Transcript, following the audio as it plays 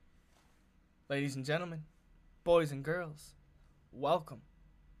Ladies and gentlemen, boys and girls, welcome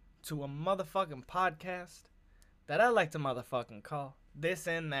to a motherfucking podcast that I like to motherfucking call This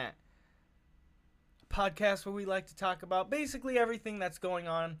and That. A podcast where we like to talk about basically everything that's going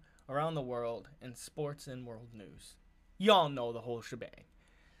on around the world in sports and world news. Y'all know the whole shebang.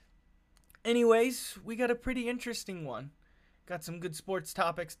 Anyways, we got a pretty interesting one. Got some good sports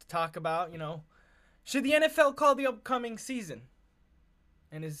topics to talk about, Should the NFL call the upcoming season?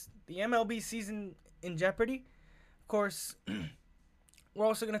 And is the MLB season in jeopardy? Of course, we're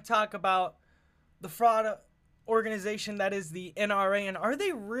also going to talk about the fraud organization that is the NRA, and are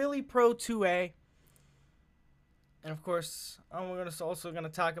they really pro 2A? And of course, we're also going to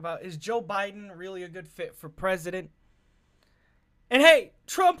talk about, is Joe Biden really a good fit for president? And hey,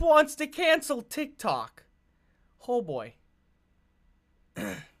 Trump wants to cancel TikTok. Oh boy.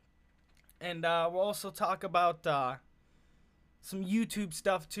 And we'll also talk about some YouTube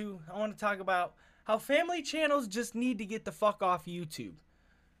stuff too. I want to talk about how family channels just need to get the fuck off YouTube.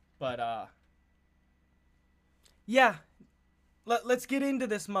 But yeah, let's get into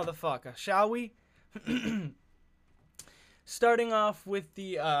this motherfucker, shall we? Starting off with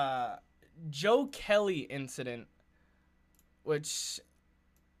the Joe Kelly incident, which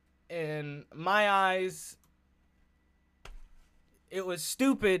in my eyes, it was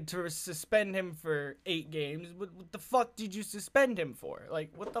stupid to suspend him for 8 games. What the fuck did you suspend him for?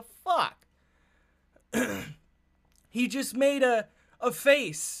 Like, what the fuck? He just made a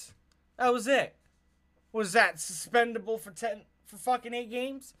face. That was it. Was that suspendable for fucking 8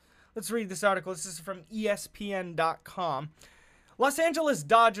 games? Let's read this article. This is from ESPN.com. Los Angeles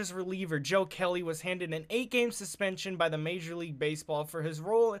Dodgers reliever Joe Kelly was handed an 8-game suspension by the Major League Baseball for his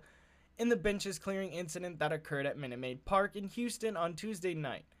role in the benches clearing incident that occurred at Minute Maid Park in Houston on Tuesday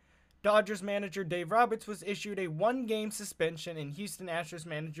night. Dodgers manager Dave Roberts was issued a 1-game suspension, and Houston Astros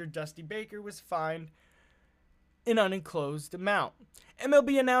manager Dusty Baker was fined an unenclosed amount.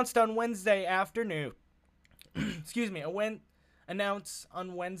 MLB announced on Wednesday afternoon, announced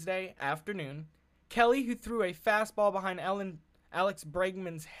on Wednesday afternoon, Kelly, who threw a fastball behind Alex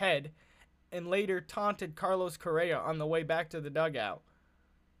Bregman's head and later taunted Carlos Correa on the way back to the dugout.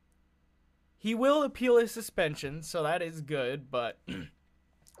 He will appeal his suspension, so that is good, but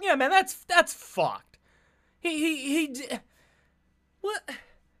yeah, man, that's fucked. What?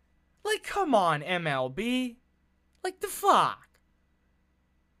 Like, come on, MLB. Like, the fuck.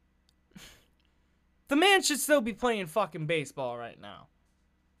 The man should still be playing fucking baseball right now.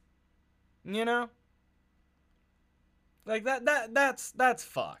 You know? Like, that's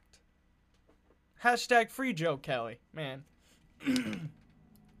fucked. Hashtag free Joe Kelly, man.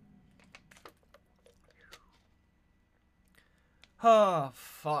 Oh,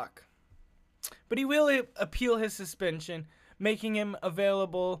 fuck. But he will appeal his suspension, making him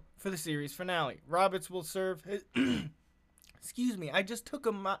available for the series finale. Roberts will serve his... Excuse me, I just took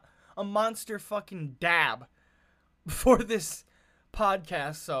a monster fucking dab before this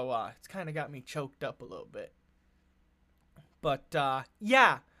podcast, so it's kind of got me choked up a little bit. But,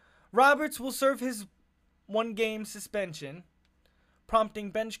 yeah. Roberts will serve his 1-game suspension, prompting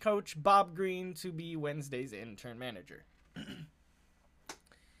bench coach Bob Green to be Wednesday's intern manager.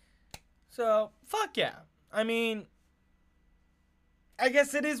 So, fuck yeah. I mean, I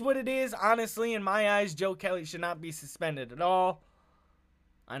guess it is what it is. Honestly, in my eyes, Joe Kelly should not be suspended at all.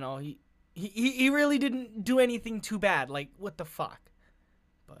 I know, he really didn't do anything too bad. Like, what the fuck?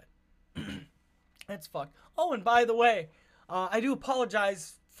 But, that's fucked. Oh, and by the way, I do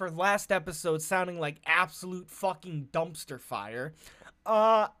apologize for last episode sounding like absolute fucking dumpster fire.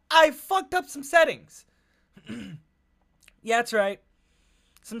 I fucked up some settings. Yeah, that's right.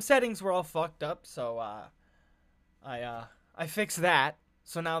 Some settings were all fucked up, so I fixed that.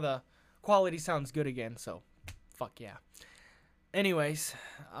 So now the quality sounds good again, so fuck yeah. Anyways,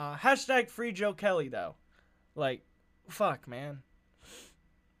 hashtag free Joe Kelly, though. Like, fuck, man.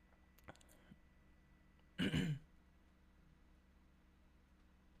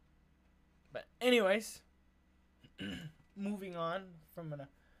 But anyways, moving on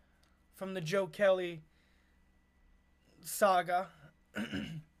from the Joe Kelly saga.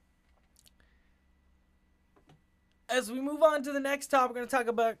 As we move on to the next topic, we're going to talk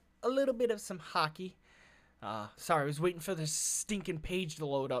about a little bit of some hockey. Sorry, I was waiting for the stinking page to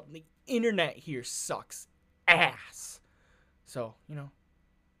load up. The internet here sucks ass. So,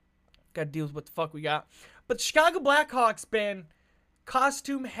 got to deal with what the fuck we got. But the Chicago Blackhawks ban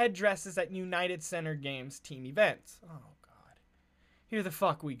costume headdresses at United Center Games team events. Oh, God. Here the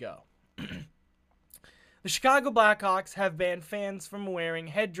fuck we go. The Chicago Blackhawks have banned fans from wearing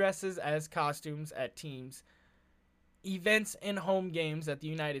headdresses as costumes at teams events and home games at the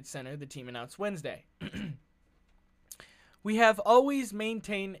United Center, the team announced Wednesday. We have always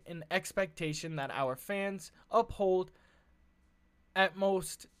maintained an expectation that our fans uphold an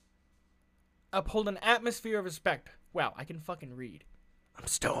atmosphere of respect. Wow, I can fucking read. I'm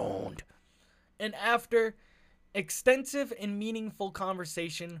stoned. And after extensive and meaningful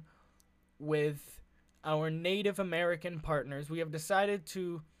conversation with our Native American partners, we have decided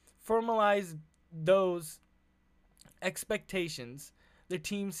to formalize those expectations, the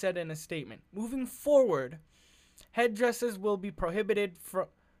team said in a statement. Moving forward, headdresses will be prohibited for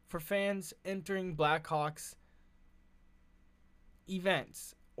fans entering Blackhawks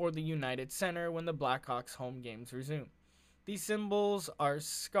events or the United Center when the Blackhawks home games resume. These symbols are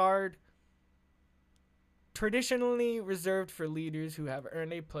scarred, traditionally reserved for leaders who have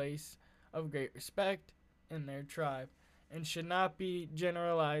earned a place of great respect in their tribe, and should not be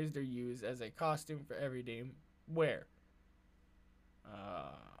generalized or used as a costume for everyday wear.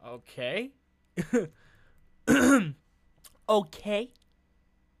 Okay. Okay.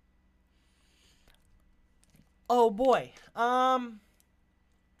 Oh boy. I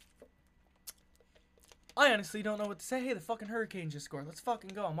honestly don't know what to say. Hey, the fucking Hurricanes just scored. Let's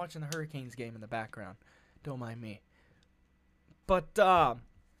fucking go. I'm watching the Hurricanes game in the background. Don't mind me. But, damn.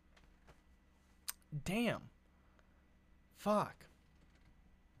 Fuck.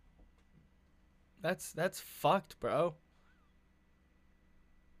 That's fucked, bro.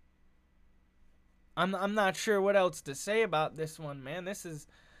 I'm not sure what else to say about this one, man. Let's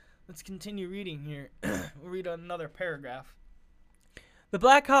continue reading here. We'll read another paragraph. The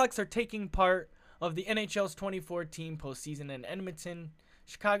Blackhawks are taking part of the NHL's 2014 postseason in Edmonton.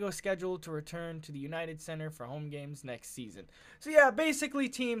 Chicago is scheduled to return to the United Center for home games next season. So yeah, basically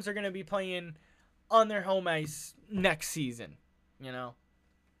teams are going to be playing on their home ice next season, you know.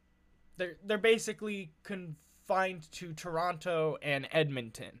 They're basically confined to Toronto and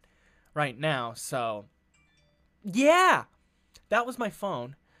Edmonton right now. So yeah, that was my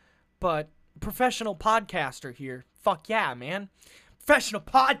phone. But professional podcaster here. Fuck yeah, man. Professional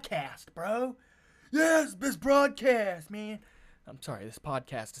podcast, bro. Yes, best broadcast, man. I'm sorry, this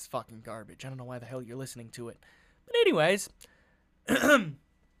podcast is fucking garbage. I don't know why the hell you're listening to it. But anyways,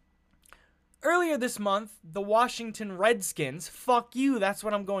 earlier this month, the Washington Redskins, fuck you, that's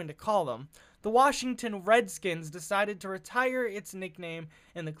what I'm going to call them. The Washington Redskins decided to retire its nickname,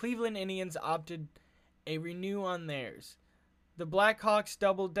 and the Cleveland Indians opted a renew on theirs. The Blackhawks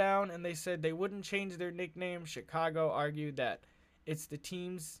doubled down, and they said they wouldn't change their nickname. Chicago argued that its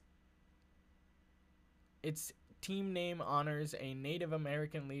team name honors a Native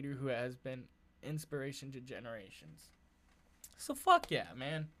American leader who has been inspiration to generations. So fuck yeah,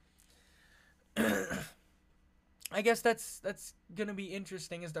 man. I guess that's gonna be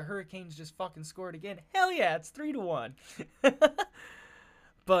interesting as the Hurricanes just fucking scored again. Hell yeah, it's 3-1.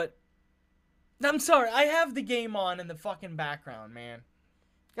 But I'm sorry, I have the game on in the fucking background, man.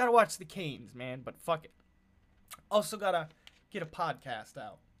 Gotta watch the Canes, man, but fuck it. Also gotta get a podcast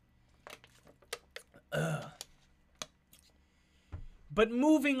out. Ugh. But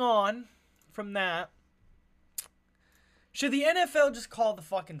moving on from that, should the NFL just call the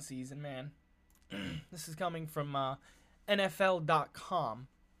fucking season, man? This is coming from NFL.com.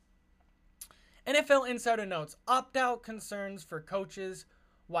 NFL Insider notes, opt-out concerns for coaches,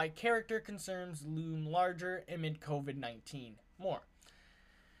 why character concerns loom larger amid COVID-19. More.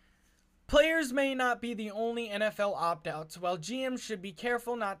 Players may not be the only NFL opt-outs, while GMs should be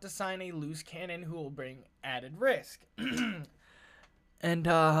careful not to sign a loose cannon who will bring added risk. And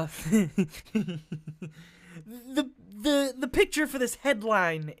the picture for this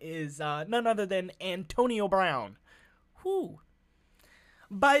headline is none other than Antonio Brown. Whew.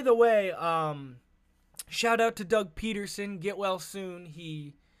 By the way, shout out to Doug Peterson. Get well soon.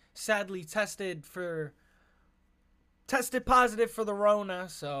 He sadly tested positive for the Rona,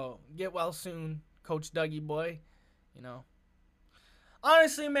 so get well soon, Coach Dougie boy. You know.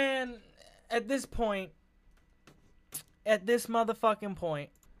 Honestly, man, at this motherfucking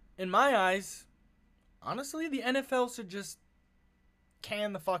point, in my eyes, honestly, the NFL should just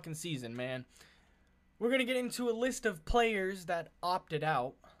can the fucking season, man. We're going to get into a list of players that opted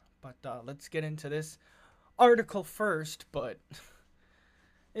out, but let's get into this article first, but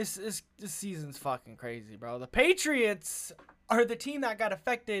this season's fucking crazy, bro. The Patriots are the team that got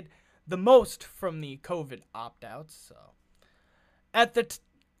affected the most from the COVID opt-outs, so at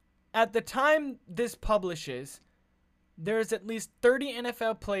the time this publishes, there's at least 30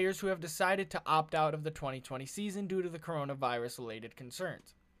 NFL players who have decided to opt out of the 2020 season due to the coronavirus-related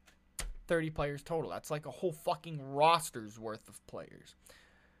concerns. 30 players total. That's like a whole fucking roster's worth of players.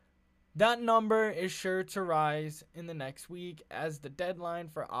 That number is sure to rise in the next week as the deadline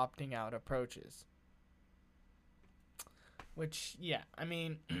for opting out approaches. Which, yeah, I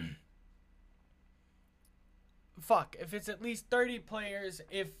mean, fuck, if it's at least 30 players,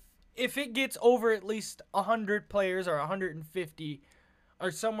 if it gets over at least 100 players or 150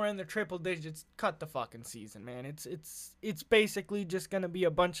 or somewhere in the triple digits, cut the fucking season, man. It's basically just going to be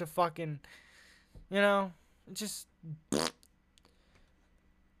a bunch of fucking, just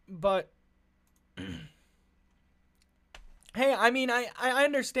but hey, I mean, I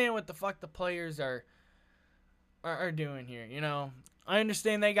understand what the fuck the players are doing here, I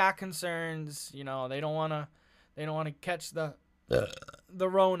understand they got concerns, they don't want to catch the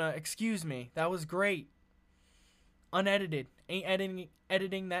Rona. Excuse me. That was great. Unedited. Ain't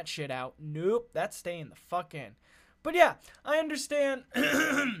editing that shit out. Nope, that's staying the fuck in. But yeah, I understand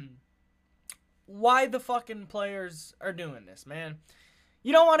why the fucking players are doing this, man.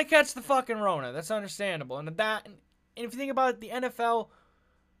 You don't want to catch the fucking Rona. That's understandable. And if you think about it, the NFL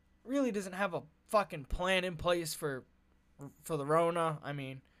really doesn't have a fucking plan in place for the Rona. I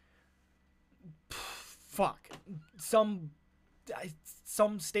mean, fuck. Some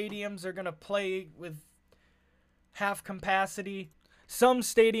stadiums are gonna play with half capacity. Some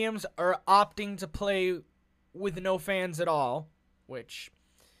stadiums are opting to play with no fans at all, which,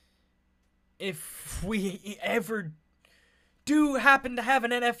 if we ever do happen to have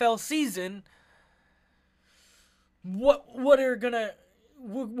an NFL season, what are gonna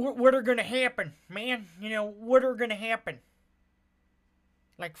happen, man? What are gonna happen?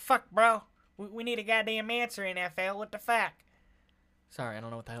 Like, fuck, bro. We need a goddamn answer, NFL. What the fuck? Sorry, I don't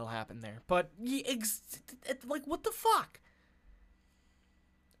know what the hell happened there. But, like, what the fuck?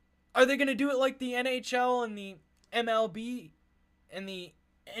 Are they going to do it like the NHL and the MLB and the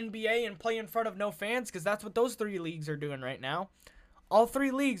NBA and play in front of no fans? Because that's what those three leagues are doing right now. All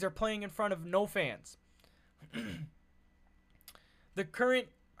three leagues are playing in front of no fans. The current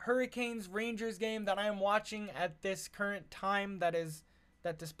Hurricanes-Rangers game that I am watching at this current time that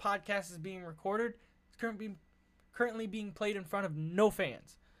this podcast is being recorded is currently being played in front of no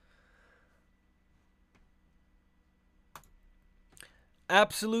fans.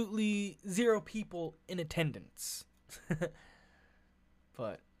 Absolutely zero people in attendance.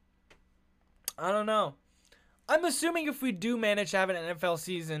 But I don't know. I'm assuming if we do manage to have an NFL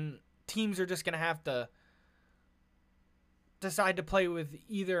season, teams are just going to have to decide to play with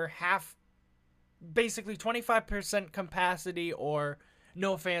either basically 25% capacity or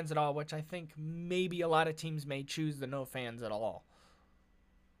no fans at all, which I think maybe a lot of teams may choose the no fans at all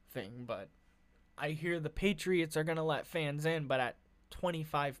thing. But I hear the Patriots are going to let fans in, but at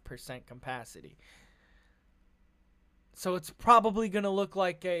 25% capacity. So it's probably going to look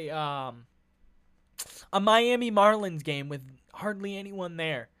like a Miami Marlins game with hardly anyone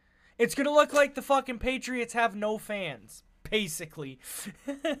there. It's going to look like the fucking Patriots have no fans, basically.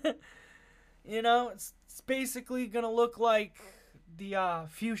 It's basically going to look like the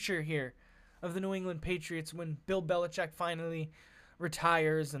future here of the New England Patriots when Bill Belichick finally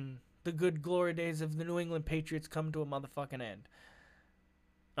retires and the good glory days of the New England Patriots come to a motherfucking end.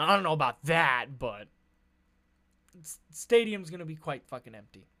 I don't know about that, but stadium's going to be quite fucking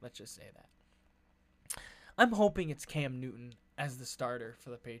empty. Let's just say that. I'm hoping it's Cam Newton as the starter for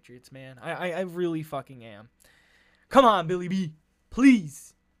the Patriots, man. I really fucking am. Come on, Billy B.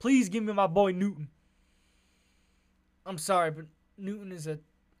 Please. Please give me my boy Newton. I'm sorry, but Newton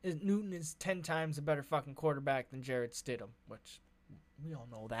is 10 times a better fucking quarterback than Jarrett Stidham, which we all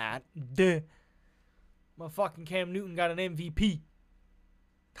know that. Duh. My fucking Cam Newton got an MVP.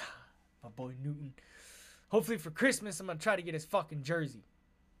 My boy Newton. Hopefully for Christmas, I'm going to try to get his fucking jersey.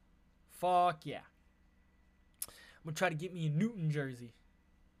 Fuck yeah. I'm going to try to get me a Newton jersey.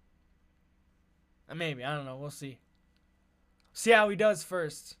 Maybe. I don't know. We'll see. See how he does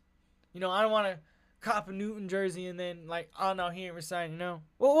first. I don't want to cop a Newton jersey and then, oh, no, he ain't resigning,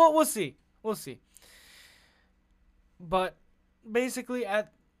 Well, we'll see. We'll see. But basically,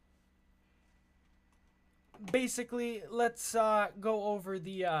 let's go over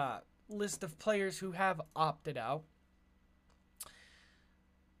the list of players who have opted out.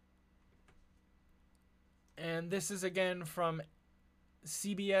 And this is again from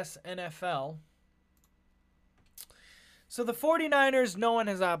CBS NFL. So the 49ers, no one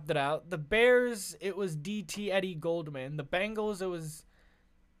has opted out. The Bears, it was DT Eddie Goldman. The Bengals, it was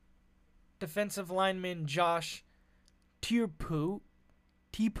defensive lineman Josh Tipu,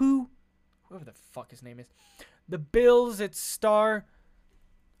 whoever the fuck his name is. The Bills, it's Star.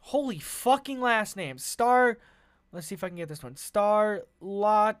 Holy fucking last name. Star. Let's see if I can get this one. Star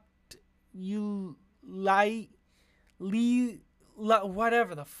Lot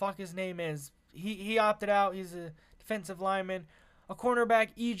whatever the fuck his name is. He opted out. He's a defensive lineman. A cornerback,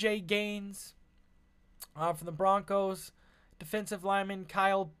 E.J. Gaines from the Broncos. Defensive lineman,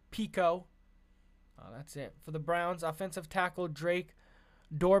 Kyle Pico. That's it. For the Browns, offensive tackle, Drake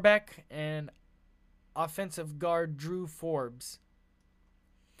Dorbeck. And offensive guard, Drew Forbes.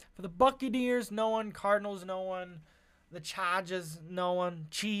 For the Buccaneers, no one. Cardinals, no one. The Chargers, no one.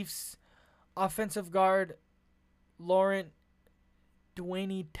 Chiefs, offensive guard, Laurent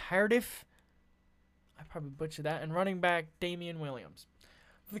Dwayne Tardif. I probably butchered that. And running back, Damian Williams.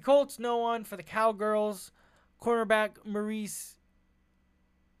 For the Colts, no one. For the Cowgirls, cornerback, Maurice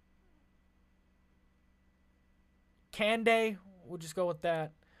Kande. We'll just go with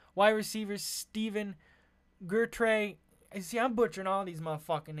that. Wide receivers, Steven Gertray. See, I'm butchering all these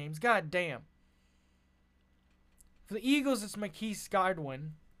motherfucking names. God damn. For the Eagles, it's Marquise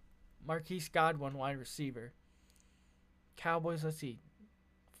Godwin, wide receiver. Cowboys, let's see.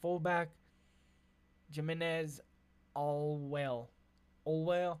 Fullback, Jimenez Olwell.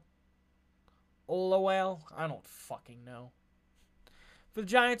 I don't fucking know. For the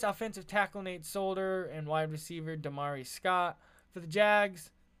Giants, offensive tackle Nate Solder and wide receiver Damari Scott. For the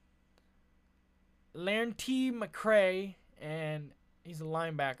Jags, Lairty McCray, and he's a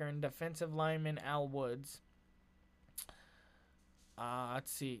linebacker, and defensive lineman Al Woods.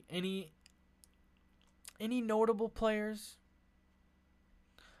 Let's see. Any notable players?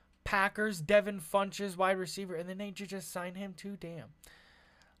 Packers, Devin Funches, wide receiver, and then they just signed him too. Damn.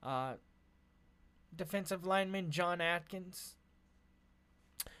 Defensive lineman John Atkins.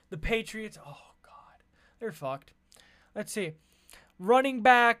 The Patriots, oh god, they're fucked. Let's see. Running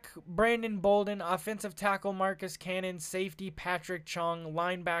back Brandon Bolden, offensive tackle Marcus Cannon, safety Patrick Chung,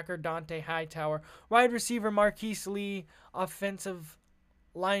 linebacker Dante Hightower, wide receiver Marquise Lee, offensive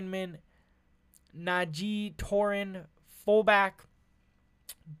lineman Najee Torin, fullback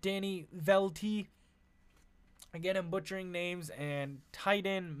Danny Velty. Again, I'm butchering names, and tight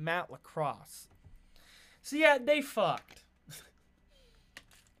end Matt Lacrosse. So yeah, they fucked.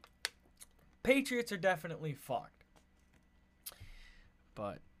 Patriots are definitely fucked.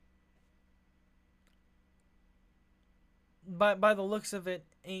 But by the looks of it,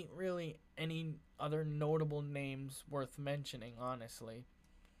 ain't really any other notable names worth mentioning, honestly.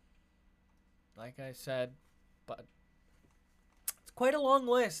 Like I said, but it's quite a long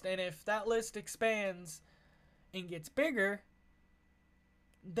list, and if that list expands and gets bigger,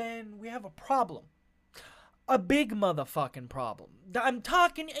 then we have a problem. A big motherfucking problem. I'm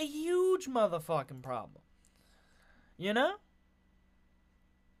talking a huge motherfucking problem. You know?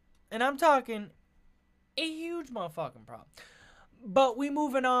 And I'm talking a huge motherfucking problem. But we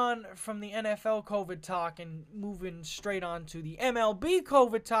moving on from the NFL COVID talk and moving straight on to the MLB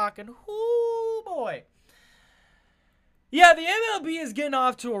COVID talk. And whoo boy. Yeah, the MLB is getting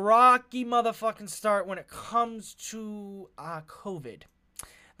off to a rocky motherfucking start when it comes to COVID.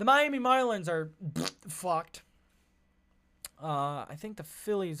 The Miami Marlins are fucked. I think the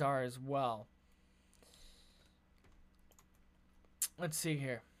Phillies are as well. Let's see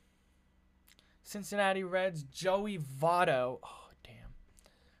here. Cincinnati Reds, Joey Votto. Oh, damn.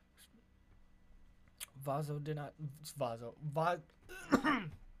 Vazzo did not... It's Vazzo.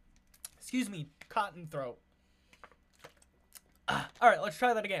 Excuse me, cotton throat. All right, let's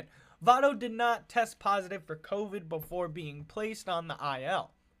try that again. Votto did not test positive for COVID before being placed on the IL.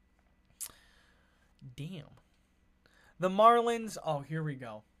 Damn. The Marlins... Oh, here we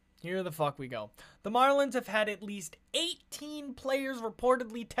go. Here the fuck we go. The Marlins have had at least 18 players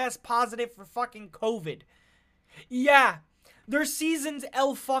reportedly test positive for fucking COVID. Yeah, their season's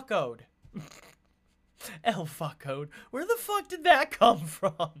el-fuckoed. El-fuckoed. Where the fuck did that come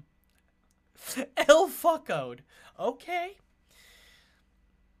from? El-fuckoed. Okay.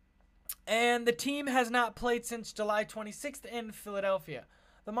 And the team has not played since July 26th in Philadelphia.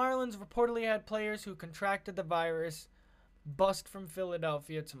 The Marlins reportedly had players who contracted the virus bust from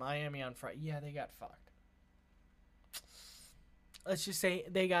Philadelphia to Miami on Friday. Yeah, they got fucked. Let's just say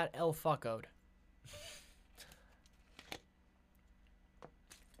they got el-fuckoed.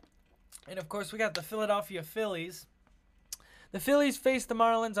 And of course, we got the Philadelphia Phillies. The Phillies faced the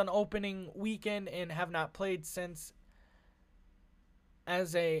Marlins on opening weekend and have not played since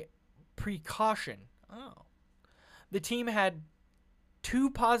as a precaution. Oh. The team had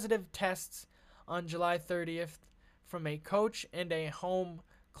 2 positive tests on July 30th from a coach and a home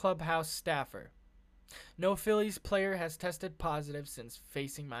clubhouse staffer. No Phillies player has tested positive since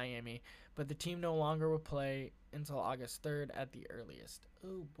facing Miami, but the team no longer will play until August 3rd at the earliest.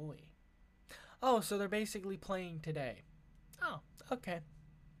 Oh, boy. Oh, so they're basically playing today. Oh, okay.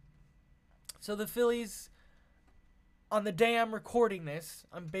 So the Phillies on the day I'm recording this,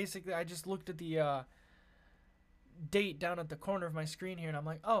 I just looked at the date down at the corner of my screen here, and I'm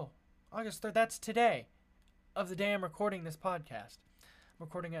like, oh, August 3rd, that's today of the day I'm recording this podcast. I'm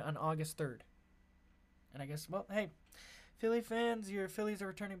recording it on August 3rd. And I guess, well, hey, Philly fans, your Phillies are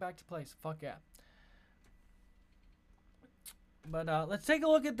returning back to play, so fuck yeah. But let's take a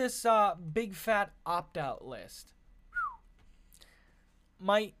look at this big fat opt-out list.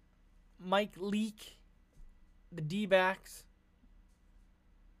 Mike Leake, the D-backs.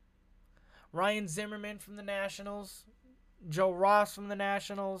 Ryan Zimmerman from the Nationals. Joe Ross from the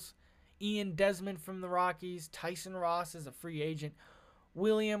Nationals. Ian Desmond from the Rockies. Tyson Ross is a free agent.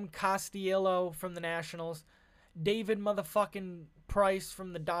 William Castillo from the Nationals. David motherfucking Price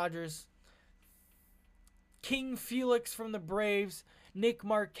from the Dodgers. King Felix from the Braves. Nick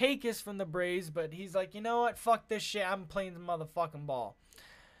Markakis from the Braves, but he's like, you know what? Fuck this shit. I'm playing the motherfucking ball.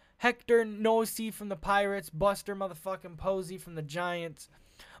 Hector Nosey from the Pirates. Buster motherfucking Posey from the Giants.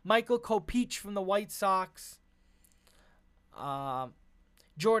 Michael Kopech from the White Sox.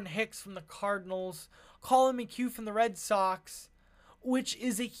 Jordan Hicks from the Cardinals. Colin McHugh from the Red Sox, which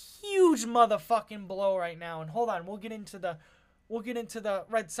is a huge motherfucking blow right now. And hold on, we'll get into the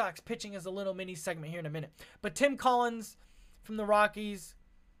Red Sox pitching as a little mini segment here in a minute. But Tim Collins from the Rockies.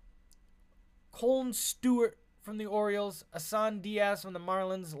 Colin Stewart from the Orioles. Asan Diaz from the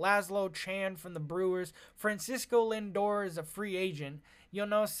Marlins. Laszlo Chan from the Brewers. Francisco Lindor is a free agent.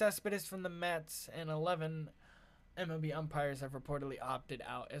 Yoenis Cespedes from the Mets. And 11 MLB umpires have reportedly opted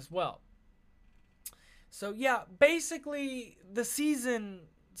out as well. So, yeah, basically the season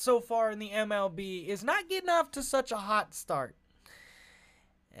so far in the MLB is not getting off to such a hot start.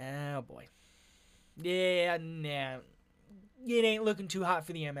 Oh, boy. Yeah, nah. It ain't looking too hot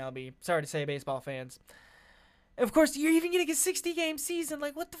for the MLB. Sorry to say, baseball fans. Of course, you're even getting a 60-game season.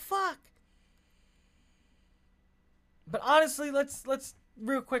 Like, what the fuck? But honestly, let's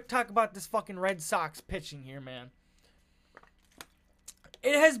real quick talk about this fucking Red Sox pitching here, man.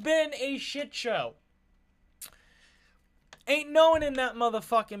 It has been a shit show. Ain't no one in that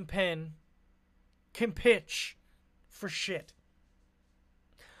motherfucking pen can pitch for shit.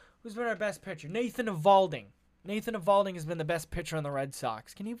 Who's been our best pitcher? Nathan Eovaldi. Nathan Eovaldi has been the best pitcher on the Red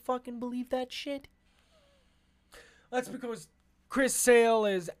Sox. Can you fucking believe that shit? That's because Chris Sale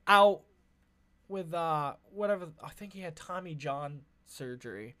is out with whatever. I think he had Tommy John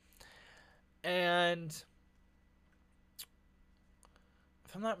surgery. And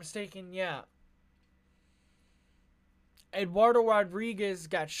if I'm not mistaken, yeah. Eduardo Rodriguez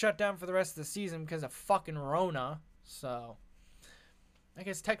got shut down for the rest of the season because of fucking Rona. So, I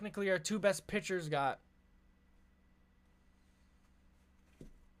guess technically our two best pitchers got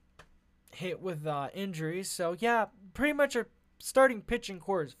hit with injuries. So, yeah, pretty much our starting pitching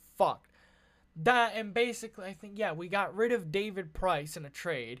core is fucked. That, and basically, I think, yeah, we got rid of David Price in a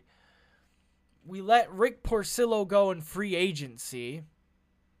trade. We let Rick Porcello go in free agency.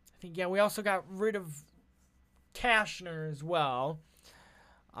 I think, yeah, we also got rid of Cashner as well.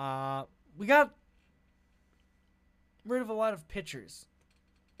 We got rid of a lot of pitchers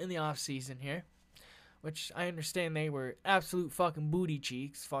in the offseason here, which I understand they were absolute fucking booty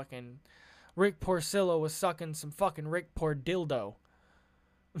cheeks. Fucking Rick Porcello was sucking some fucking Rick Pordildo.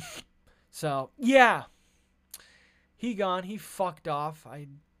 So, yeah. He gone. He fucked off. I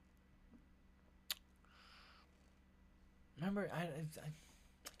remember, I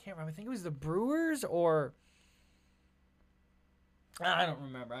can't remember. I think it was the Brewers or I don't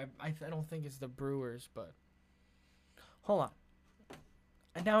remember. I don't think it's the Brewers, but hold on.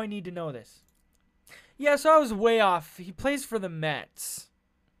 And now I need to know this. Yeah, so I was way off. He plays for the Mets.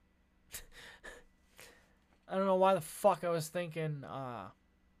 I don't know why the fuck I was thinking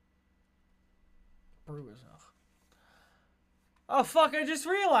Brewers. Oh, fuck, I just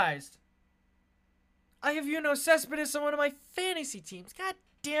realized. I have Yoenis Cespedes on one of my fantasy teams. God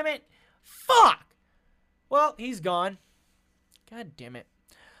damn it. Fuck. Well, he's gone. God damn it.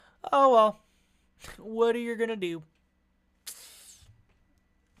 Oh, well. What are you going to do?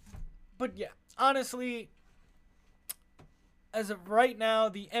 But, yeah, honestly, as of right now,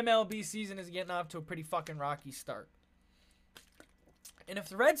 the MLB season is getting off to a pretty fucking rocky start. And if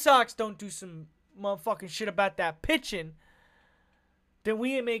the Red Sox don't do some motherfucking shit about that pitching, then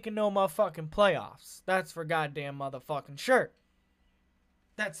we ain't making no motherfucking playoffs. That's for goddamn motherfucking sure.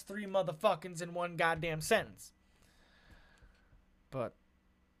 That's 3 motherfuckings in one goddamn sentence. But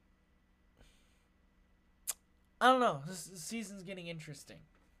I don't know. This season's getting interesting.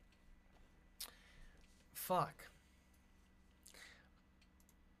 Fuck.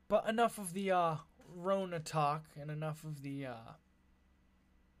 But enough of the Rona talk and enough of the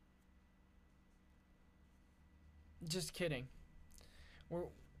Just kidding.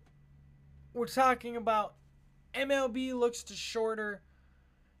 We're talking about MLB looks to shorter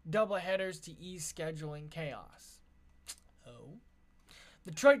doubleheaders to ease scheduling chaos. Oh.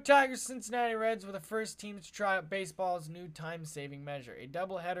 The Detroit Tigers Cincinnati Reds were the first team to try out baseball's new time-saving measure, a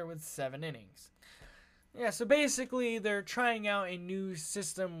doubleheader with 7 innings. Yeah, so basically they're trying out a new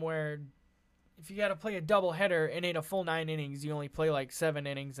system where if you got to play a doubleheader and in a full 9 innings, you only play like 7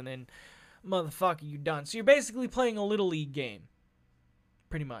 innings and then motherfucker, you done. So you're basically playing a little league game.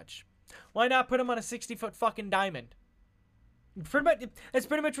 Pretty much. Why not put them on a 60-foot fucking diamond? That's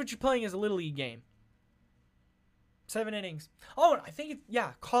pretty much what you're playing as a little league game. 7 innings. Oh, I think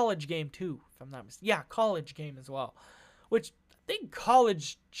college game too, if I'm not mistaken. Yeah, college game as well. Which I think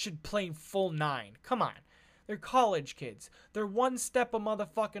college should play full 9. Come on. They're college kids. They're one step a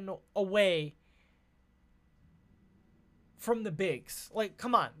motherfucking away from the bigs. Like,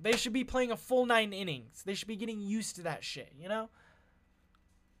 come on. They should be playing a full 9 innings. They should be getting used to that shit, you know?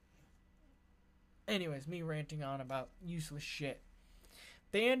 Anyways, me ranting on about useless shit.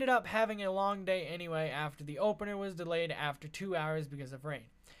 They ended up having a long day anyway after the opener was delayed after 2 hours because of rain.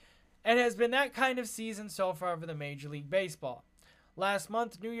 It has been that kind of season so far for the Major League Baseball. Last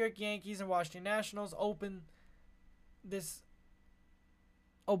month, New York Yankees and Washington Nationals opened this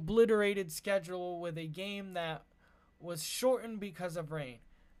obliterated schedule with a game that was shortened because of rain.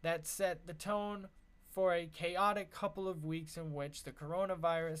 That set the tone for a chaotic couple of weeks in which the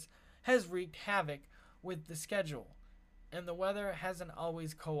coronavirus has wreaked havoc with the schedule. And the weather hasn't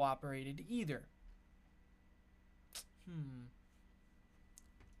always cooperated either.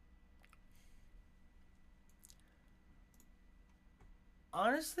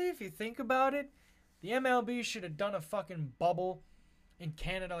 Honestly, if you think about it, the MLB should have done a fucking bubble in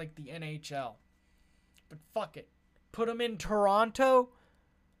Canada like the NHL. But fuck it. Put them in Toronto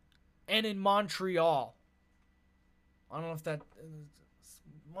and in Montreal. I don't know if that...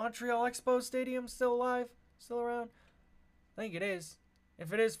 Montreal Expo Stadium still alive? Still around? I think it is.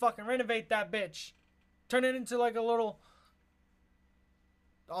 If it is, fucking renovate that bitch. Turn it into like a little...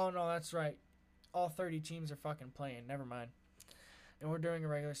 Oh, no, that's right. All 30 teams are fucking playing. Never mind. And we're doing a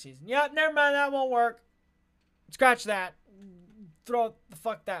regular season. Yep, never mind. That won't work. Scratch that. Throw the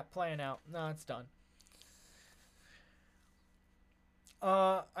fuck that plan out. No, it's done.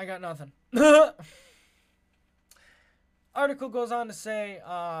 I got nothing. Article goes on to say,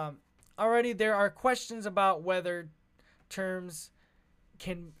 already there are questions about whether terms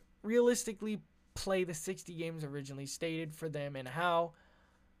can realistically play the 60 games originally stated for them and how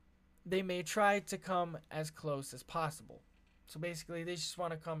they may try to come as close as possible. So basically, they just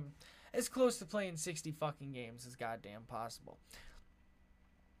want to come as close to playing 60 fucking games as goddamn possible.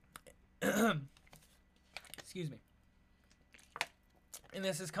 Excuse me. And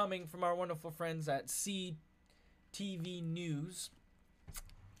this is coming from our wonderful friends at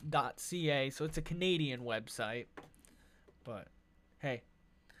CTVnews.ca. So it's a Canadian website. But, hey,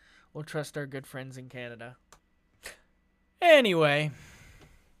 we'll trust our good friends in Canada. Anyway.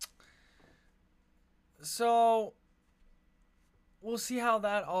 So, we'll see how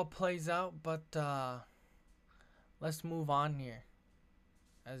that all plays out. But, let's move on here.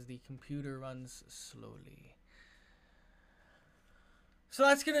 As the computer runs slowly. So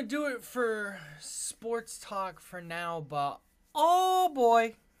that's going to do it for sports talk for now, but oh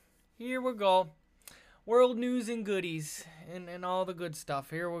boy, here we go. World news and goodies and all the good stuff.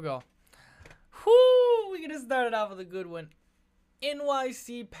 Here we go. Whoo, we're going to start it off with a good one.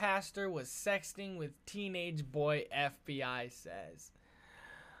 NYC pastor was sexting with teenage boy, FBI says.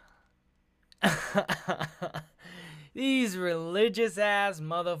 These religious ass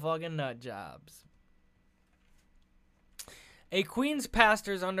motherfucking nut jobs. A Queens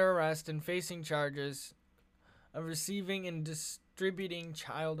pastor is under arrest and facing charges of receiving and distributing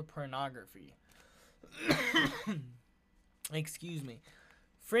child pornography. Excuse me.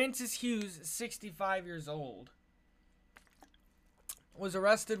 Francis Hughes, 65 years old, was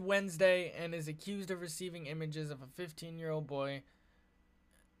arrested Wednesday and is accused of receiving images of a 15-year-old boy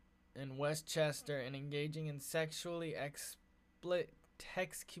in Westchester and engaging in sexually explicit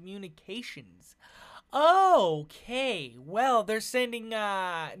text communications. Okay, well, they're sending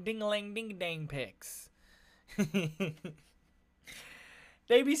ding-a-lang-ding-dang pics.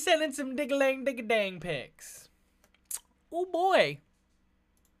 They be sending some ding-a-lang-ding-a-dang pics. Oh boy.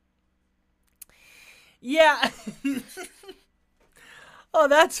 Yeah. Oh,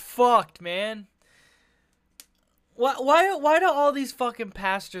 that's fucked, man. Why do all these fucking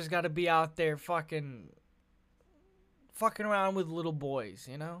pastors gotta be out there fucking around with little boys,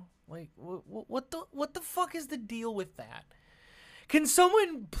 you know? Like, what the fuck is the deal with that? Can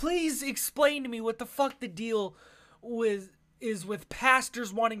someone please explain to me what the fuck the deal is with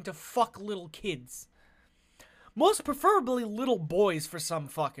pastors wanting to fuck little kids. Most preferably little boys for some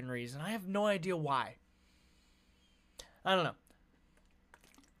fucking reason. I have no idea why. I don't know.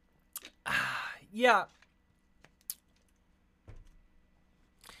 Yeah.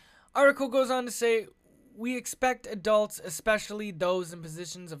 Article goes on to say, we expect adults, especially those in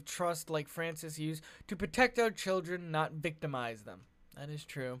positions of trust like Francis Hughes, to protect our children, not victimize them. That is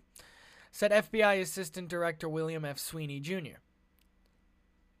true. Said FBI Assistant Director William F. Sweeney Jr.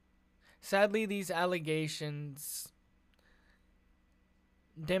 Sadly, these allegations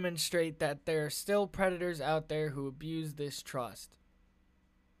demonstrate that there are still predators out there who abuse this trust.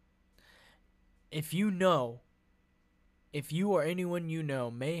 If you or anyone you know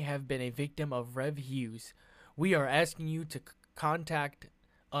may have been a victim of Rev Hughes, we are asking you to contact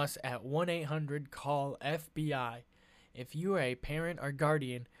us at 1-800-CALL-FBI. If you are a parent or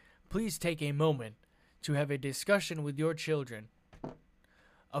guardian, please take a moment to have a discussion with your children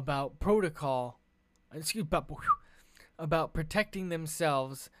about about protecting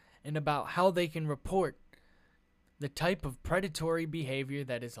themselves and about how they can report the type of predatory behavior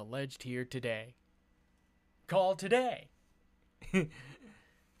that is alleged here today. Call today.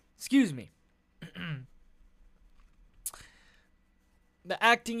 Excuse me. The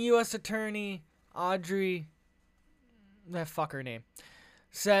acting U.S. Attorney, Audrey, that fucker name,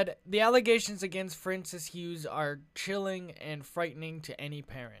 said the allegations against Francis Hughes are chilling and frightening to any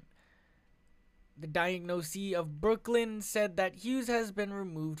parent. The diagnosee of Brooklyn said that Hughes has been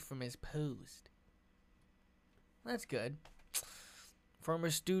removed from his post. That's good.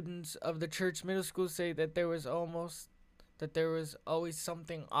 Former students of the church middle school say that there was always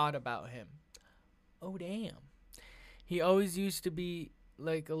something odd about him. Oh, damn. He always used to be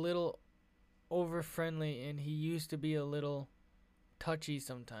like a little over friendly, and he used to be a little touchy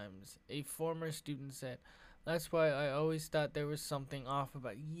sometimes. A former student said, that's why I always thought there was something off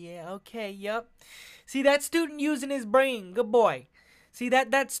about it. Yeah, okay, yep. See, that student using his brain. Good boy. See,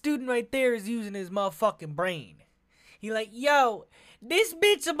 that student right there is using his motherfucking brain. He like, yo, this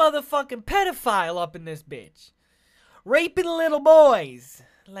bitch a motherfucking pedophile up in this bitch. Raping little boys.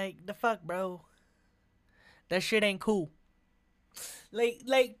 Like, the fuck, bro? That shit ain't cool.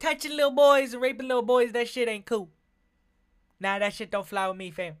 Like touching little boys and raping little boys, that shit ain't cool. Nah, that shit don't fly with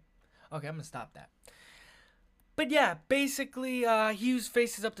me, fam. Okay, I'm gonna stop that. But yeah, basically, Hughes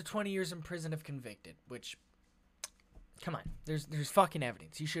faces up to 20 years in prison if convicted, which, come on, there's fucking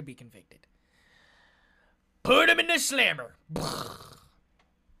evidence. He should be convicted. Put him in the slammer.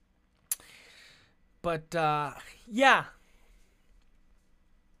 But, yeah.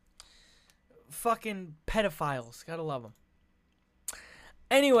 Fucking pedophiles. Gotta love them.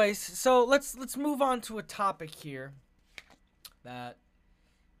 Anyways, so let's move on to a topic here that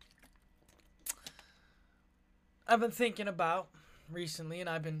I've been thinking about recently, and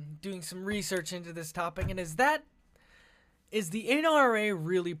I've been doing some research into this topic, and is the NRA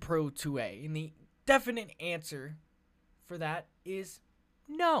really pro 2A? And the definite answer for that is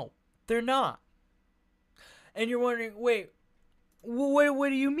no, they're not. And you're wondering, wait, what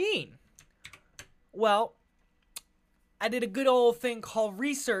do you mean? Well, I did a good old thing called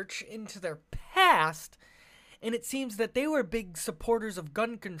research into their past, and it seems that they were big supporters of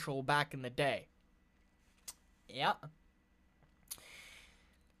gun control back in the day. Yeah.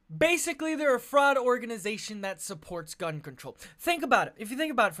 Basically, they're a fraud organization that supports gun control. Think about it. If you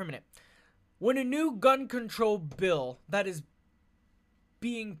think about it for a minute. When a new gun control bill that is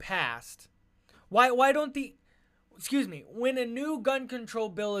being passed, why don't the... Excuse me. When a new gun control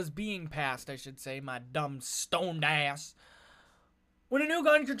bill is being passed, I should say, my dumb stoned ass. When a new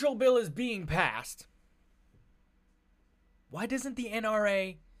gun control bill is being passed, why doesn't the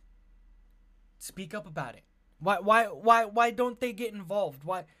NRA speak up about it? Why don't they get involved?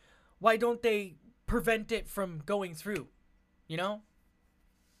 Why don't they prevent it from going through? You know?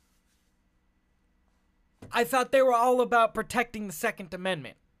 I thought they were all about protecting the Second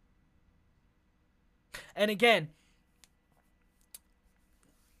Amendment. And again,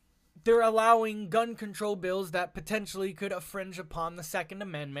 they're allowing gun control bills that potentially could infringe upon the Second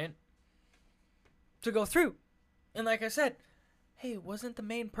Amendment to go through. And like I said, hey, wasn't the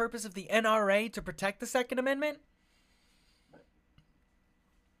main purpose of the NRA to protect the Second Amendment?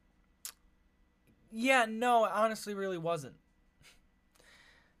 Yeah, no, it honestly really wasn't.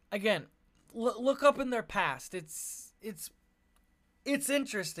 Again, look up in their past. It's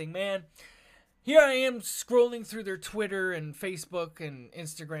interesting, man. Here I am scrolling through their Twitter and Facebook and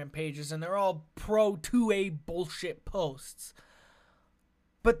Instagram pages, and they're all pro 2A bullshit posts.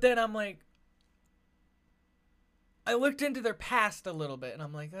 But then I'm like, I looked into their past a little bit, and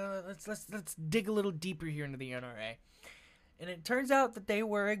I'm like, let's dig a little deeper here into the NRA. And it turns out that they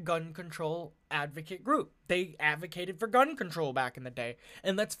were a gun control advocate group. They advocated for gun control back in the day.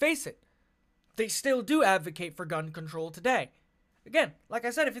 And let's face it, they still do advocate for gun control today. Again, like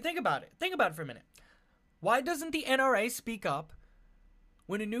I said, if you think about it for a minute. Why doesn't the NRA speak up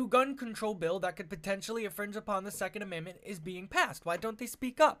when a new gun control bill that could potentially infringe upon the Second Amendment is being passed? Why don't they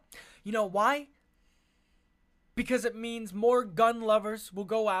speak up? You know why? Because it means more gun lovers will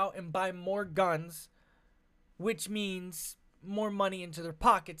go out and buy more guns, which means more money into their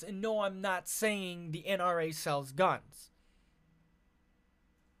pockets. And no, I'm not saying the NRA sells guns.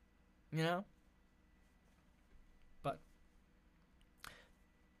 You know?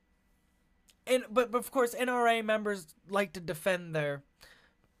 But of course, NRA members like to defend their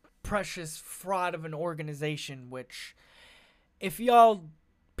precious fraud of an organization, which, if y'all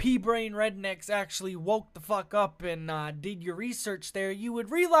pea-brain rednecks actually woke the fuck up and did your research there, you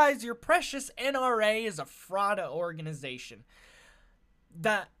would realize your precious NRA is a fraud organization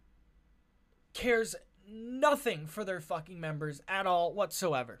that cares nothing for their fucking members at all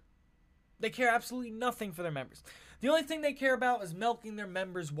whatsoever. They care absolutely nothing for their members. The only thing they care about is milking their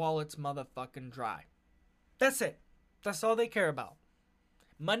members' wallets motherfucking dry. That's it. That's all they care about.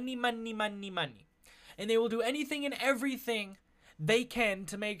 Money, money, money, money. And they will do anything and everything they can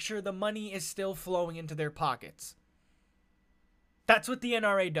to make sure the money is still flowing into their pockets. That's what the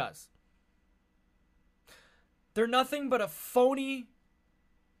NRA does. They're nothing but a phony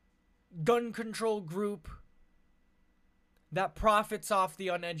gun control group that profits off the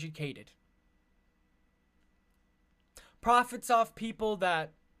uneducated. Profits off people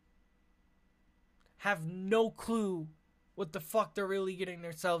that have no clue what the fuck they're really getting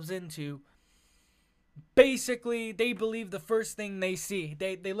themselves into. Basically, they believe the first thing they see.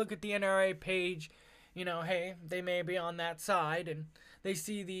 They look at the NRA page, you know, hey, they may be on that side, and they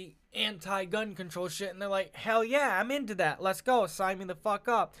see the anti-gun control shit, and they're like, hell yeah, I'm into that. Let's go, sign me the fuck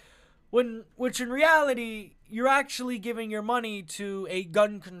up. Which in reality, you're actually giving your money to a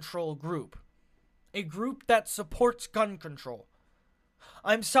gun control group. A group that supports gun control.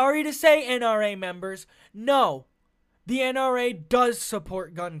 I'm sorry to say, NRA members, no, the NRA does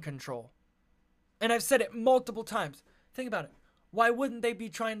support gun control. And I've said it multiple times. Think about it. Why wouldn't they be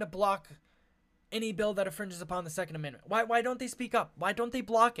trying to block any bill that infringes upon the Second Amendment? Why don't they speak up? Why don't they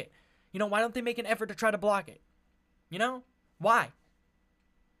block it? You know, why don't they make an effort to try to block it? You know? Why?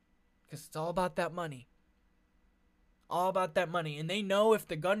 Because it's all about that money. All about that money. And they know if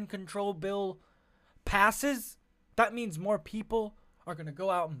the gun control bill passes, that means more people are going to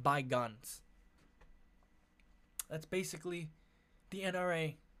go out and buy guns. That's basically the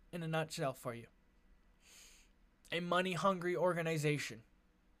NRA in a nutshell for you. A money-hungry organization.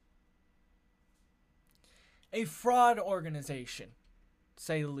 A fraud organization, to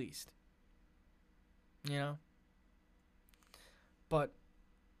say the least. You know? But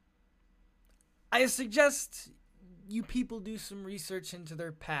I suggest you people do some research into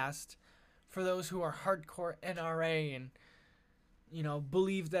their past for those who are hardcore NRA and, you know,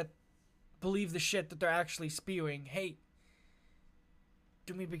 believe the shit that they're actually spewing. Hey,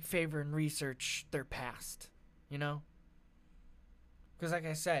 do me a big favor and research their past, you know? Because like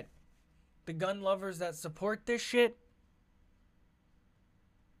I said, the gun lovers that support this shit,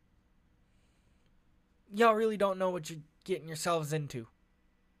 y'all really don't know what you're getting yourselves into.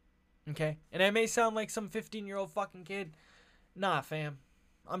 Okay? And I may sound like some 15-year-old fucking kid. Nah, fam.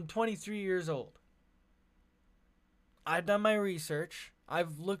 I'm 23 years old. I've done my research.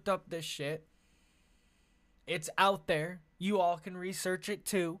 I've looked up this shit. It's out there. You all can research it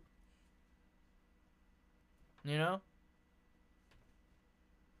too. You know?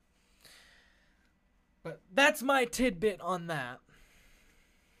 But that's my tidbit on that.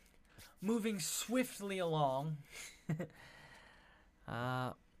 Moving swiftly along.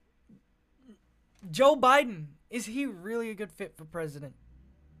 Joe Biden. Is he really a good fit for president?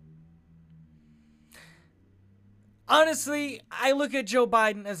 Honestly, I look at Joe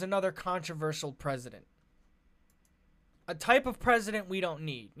Biden as another controversial president. A type of president we don't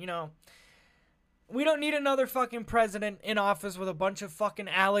need, you know. We don't need another fucking president in office with a bunch of fucking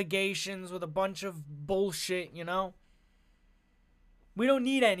allegations, with a bunch of bullshit, you know. We don't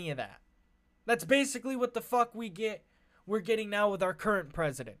need any of that. That's basically what the fuck we're getting now with our current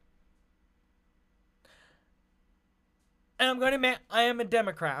president. And I'm going to admit, I am a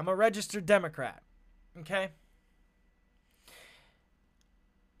Democrat. I'm a registered Democrat. Okay?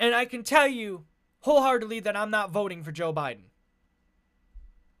 And I can tell you wholeheartedly that I'm not voting for Joe Biden.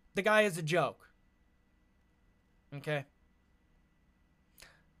 The guy is a joke. Okay?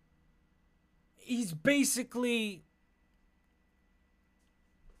 He's basically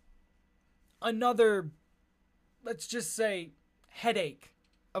another, let's just say, headache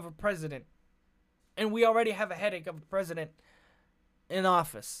of a president. And we already have a headache of a president in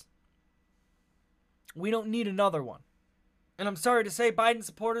office. We don't need another one. And I'm sorry to say, Biden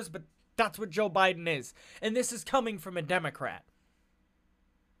supporters, but that's what Joe Biden is. And this is coming from a Democrat.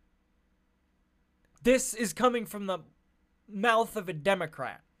 This is coming from the mouth of a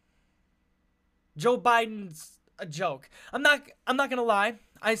Democrat. Joe Biden's a joke. I'm not gonna lie.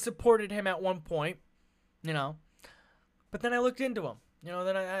 I supported him at one point, you know, but then I looked into him. You know,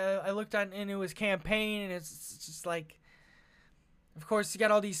 then I looked into his campaign, and it's just like, of course, you got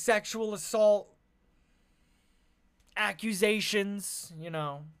all these sexual assault accusations. You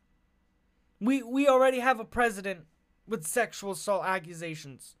know, we already have a president with sexual assault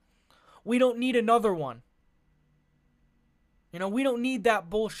accusations. We don't need another one. You know, we don't need that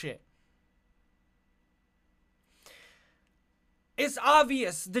bullshit. It's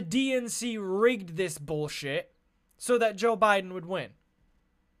obvious the DNC rigged this bullshit so that Joe Biden would win.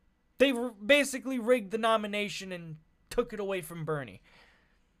 They basically rigged the nomination and took it away from Bernie.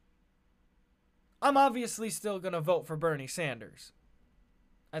 I'm obviously still going to vote for Bernie Sanders.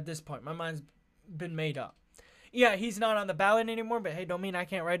 At this point, my mind's been made up. Yeah, he's not on the ballot anymore, but hey, don't mean I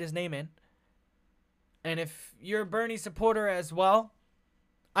can't write his name in. And if you're a Bernie supporter as well,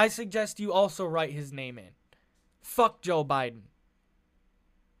 I suggest you also write his name in. Fuck Joe Biden.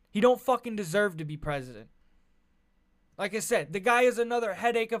 He don't fucking deserve to be president. Like I said, the guy is another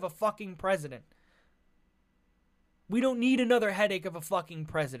headache of a fucking president. We don't need another headache of a fucking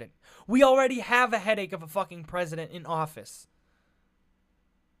president. We already have a headache of a fucking president in office.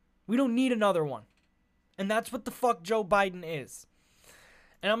 We don't need another one. And that's what the fuck Joe Biden is.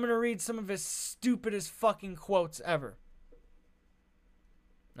 And I'm going to read some of his stupidest fucking quotes ever.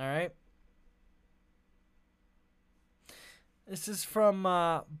 Alright? This is from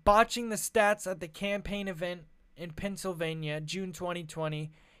botching the stats at the campaign event in Pennsylvania, June 2020.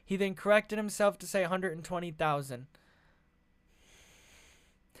 He then corrected himself to say 120,000.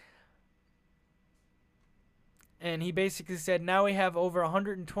 And he basically said, now we have over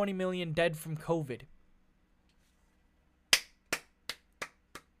 120 million dead from COVID.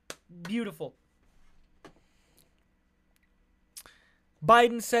 Beautiful.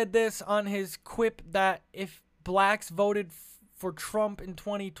 Biden said this on his quip that if blacks voted for Trump in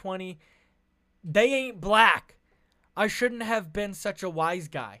 2020, they ain't black. I shouldn't have been such a wise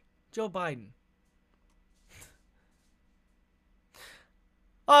guy. Joe Biden.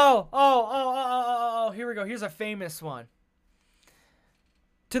 Oh, here we go. Here's a famous one.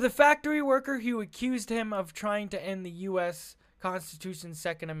 To the factory worker who accused him of trying to end the U.S. Constitution's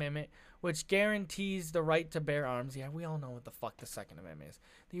Second Amendment, which guarantees the right to bear arms. Yeah, we all know what the fuck the Second Amendment is.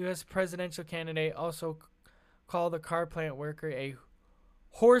 The U.S. presidential candidate also called the car plant worker a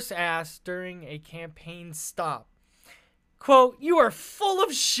horse ass during a campaign stop. Quote, you are full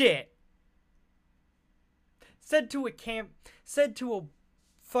of shit. Said to a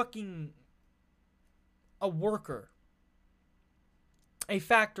fucking a worker. A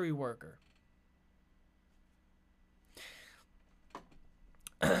factory worker.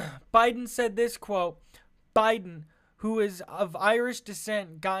 Biden said this, quote, Biden, who is of Irish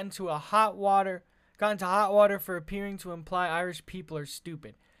descent, got into hot water for appearing to imply Irish people are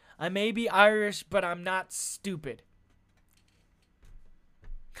stupid. I may be Irish, but I'm not stupid.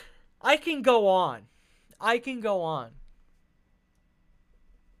 I can go on.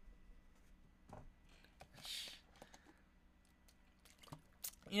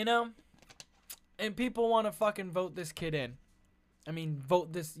 You know? And people want to fucking vote this kid in. I mean,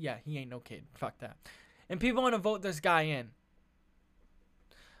 vote this. Yeah, he ain't no kid. Fuck that. And people want to vote this guy in.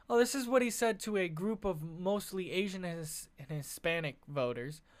 Oh, this is what he said to a group of mostly Asian and Hispanic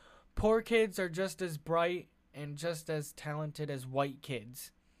voters. Poor kids are just as bright and just as talented as white kids.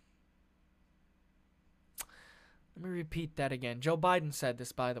 Let me repeat that again. Joe Biden said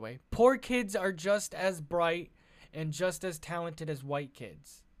this, by the way. Poor kids are just as bright and just as talented as white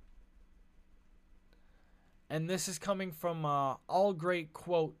kids. And this is coming from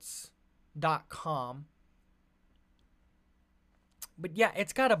allgreatquotes.com. But yeah,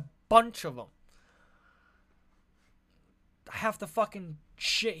 it's got a bunch of them. Half the fucking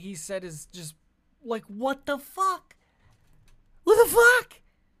shit he said is just like, what the fuck? What the fuck?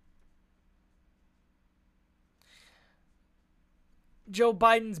 Joe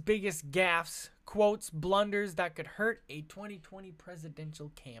Biden's biggest gaffes, quotes, blunders that could hurt a 2020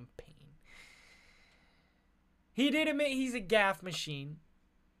 presidential campaign. He did admit he's a gaffe machine.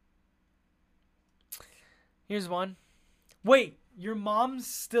 Here's one. Wait, your mom's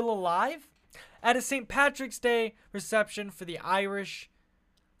still alive? At a St. Patrick's Day reception for the Irish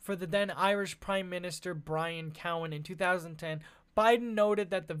for the then Irish Prime Minister Brian Cowen in 2010, Biden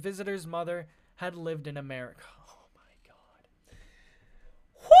noted that the visitor's mother had lived in America. Oh my God.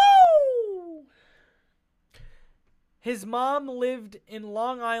 Woo! His mom lived in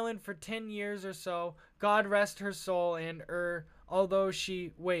Long Island for 10 years or so. God rest her soul and although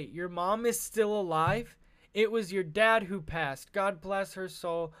she... Wait, your mom is still alive? It was your dad who passed. God bless her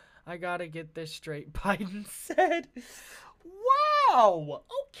soul. I gotta get this straight, Biden said. Wow!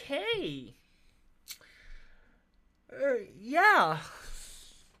 Okay. Yeah.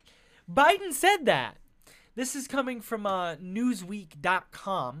 Biden said that. This is coming from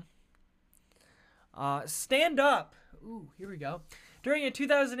Newsweek.com. Stand up. Ooh, here we go. During a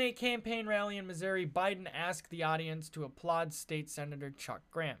 2008 campaign rally in Missouri, Biden asked the audience to applaud State Senator Chuck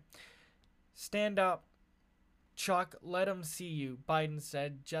Graham. Stand up, Chuck, let him see you, Biden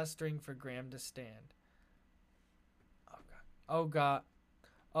said, gesturing for Graham to stand. Oh, God. Oh, God.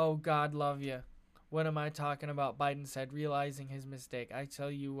 Oh, God, love you. What am I talking about? Biden said, realizing his mistake. I tell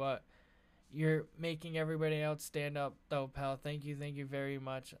you what, you're making everybody else stand up, though, pal. Thank you very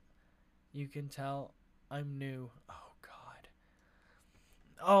much. You can tell I'm new. Oh, God.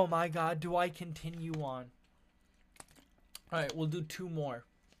 Oh, my God. Do I continue on? All right, we'll do two more.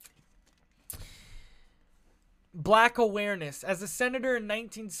 Black awareness. As a senator in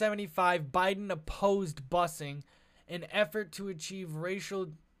 1975, Biden opposed busing, an effort to achieve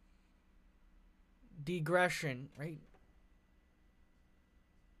racial degression, right?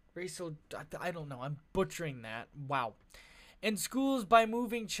 Racial, I don't know. I'm butchering that. Wow. In schools by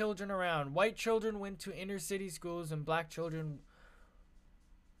moving children around. White children went to inner city schools and black children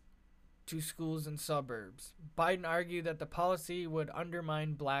to schools in suburbs. Biden argued that the policy would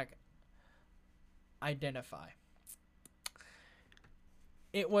undermine black identity.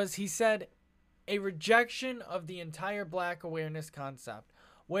 It was, he said, a rejection of the entire black awareness concept.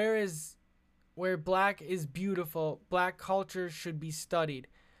 Where black is beautiful, black culture should be studied,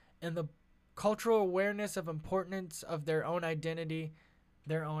 and the cultural awareness of importance of their own identity.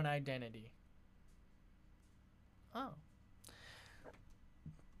 Oh.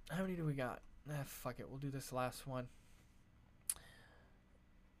 How many do we got? Fuck it, we'll do this last one.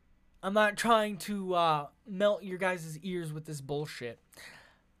 I'm not trying to melt your guys' ears with this bullshit.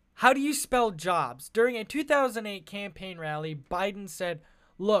 How do you spell jobs? During a 2008 campaign rally, Biden said,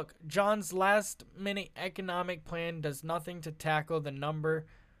 look, John's last-minute economic plan does nothing to tackle the number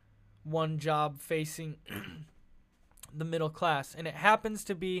one job facing the middle class. And it happens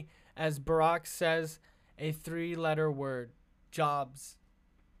to be, as Barack says, a three-letter word. Jobs.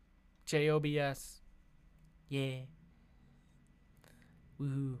 J-O-B-S. Yeah.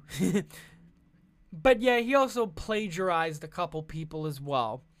 Woohoo. But yeah, he also plagiarized a couple people as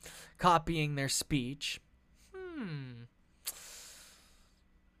well, copying their speech.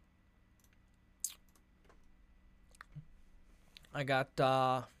 I got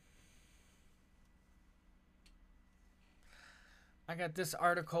this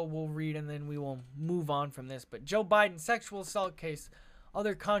article we'll read and then we will move on from this. But Joe Biden sexual assault case,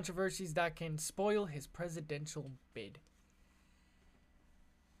 other controversies that can spoil his presidential bid.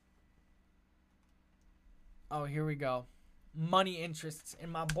 Oh, here we go. Money interests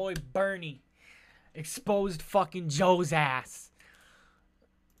in my boy Bernie. Exposed fucking Joe's ass.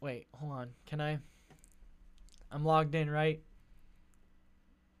 Wait, hold on. Can I? I'm logged in, right?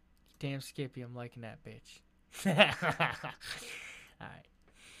 Damn Skippy, I'm liking that bitch. Alright.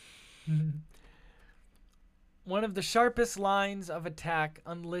 One of the sharpest lines of attack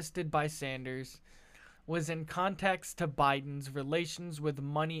unlisted by Sanders was in context to Biden's relations with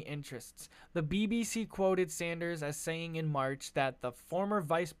money interests. The BBC quoted Sanders as saying in March that the former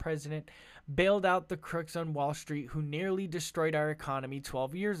vice president bailed out the crooks on Wall Street who nearly destroyed our economy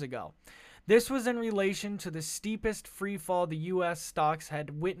 12 years ago. This was in relation to the steepest freefall the U.S. stocks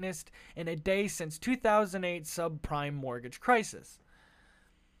had witnessed in a day since 2008 subprime mortgage crisis.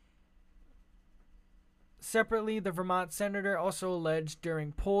 Separately, the Vermont senator also alleged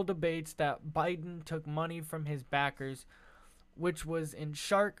during poll debates that Biden took money from his backers, which was in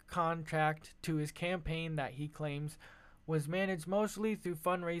sharp contrast to his campaign that he claims was managed mostly through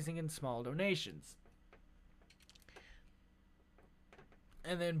fundraising and small donations.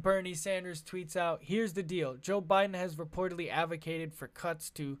 And then Bernie Sanders tweets out, here's the deal. Joe Biden has reportedly advocated for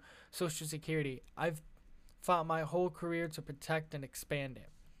cuts to Social Security. I've fought my whole career to protect and expand it.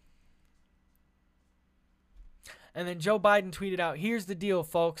 And then Joe Biden tweeted out, here's the deal,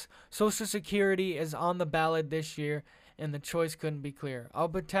 folks. Social Security is on the ballot this year, and the choice couldn't be clearer. I'll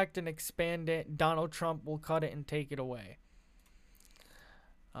protect and expand it. Donald Trump will cut it and take it away.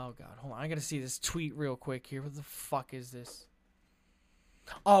 Oh, God. Hold on. I got to see this tweet real quick here. What the fuck is this?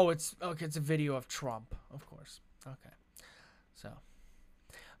 Oh, it's okay. It's a video of Trump, of course. Okay, so,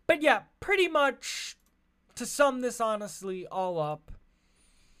 but yeah, pretty much to sum this honestly all up,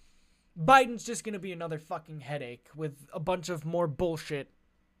 Biden's just gonna be another fucking headache with a bunch of more bullshit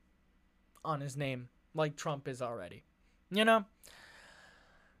on his name, like Trump is already, you know.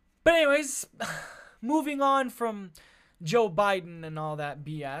 But anyways, moving on from Joe Biden and all that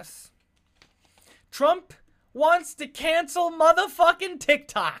BS, Trump wants to cancel motherfucking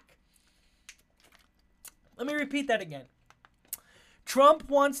TikTok. Let me repeat that again. Trump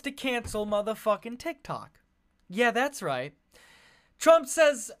wants to cancel motherfucking TikTok. Yeah, that's right. Trump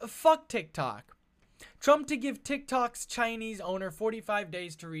says, fuck TikTok. Trump to give TikTok's Chinese owner 45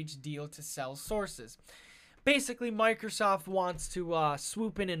 days to reach deal to sell sources. Basically, Microsoft wants to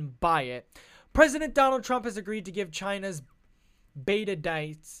swoop in and buy it. President Donald Trump has agreed to give China's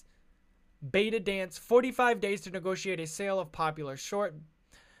ByteDance 45 days to negotiate a sale of popular short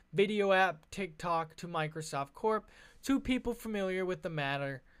video app TikTok to Microsoft Corp. Two people familiar with the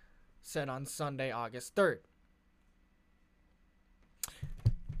matter said on Sunday, August 3rd.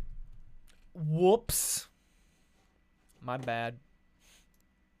 Whoops. My bad.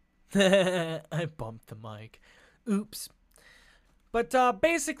 I bumped the mic. Oops. But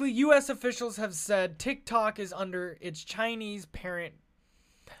basically, U.S. officials have said TikTok is under its Chinese parent,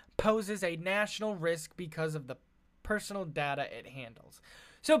 poses a national risk because of the personal data it handles.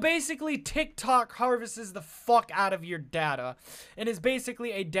 So basically, TikTok harvests the fuck out of your data and is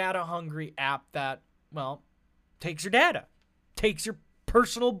basically a data-hungry app that, well, takes your data, takes your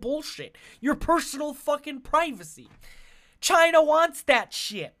personal bullshit, your personal fucking privacy. China wants that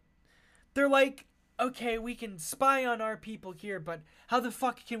shit. They're like, okay, we can spy on our people here, but how the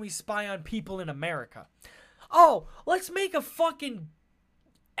fuck can we spy on people in America? Oh, let's make a fucking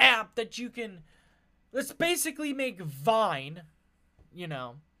app that you can, let's basically make Vine, you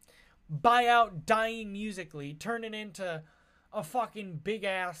know, buy out Dying Musically, turn it into a fucking big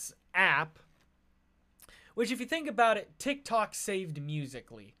ass app. Which, if you think about it, TikTok saved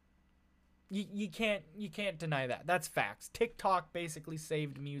Musically. You can't deny that. That's facts. TikTok basically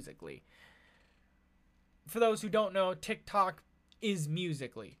saved Musically. For those who don't know, TikTok is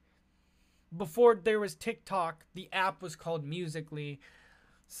Musically. Before there was TikTok, the app was called Musically.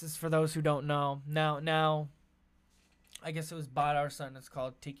 This is for those who don't know. Now, I guess it was bought our son. It's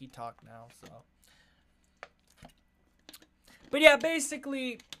called TikTok now. So, but yeah,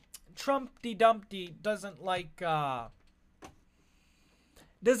 basically, Trumpty Dumpty doesn't like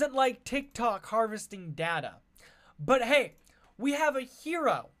TikTok harvesting data. But hey, we have a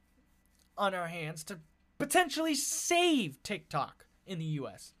hero on our hands to potentially save TikTok in the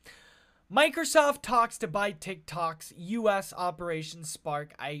US. Microsoft talks to buy TikTok's US operation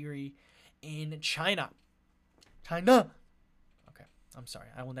Spark Irie in China. Okay, I'm sorry.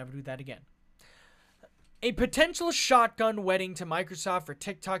 I will never do that again. A potential shotgun wedding to Microsoft for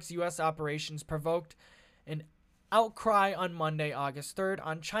TikTok's US operations provoked an outcry on Monday, August 3rd,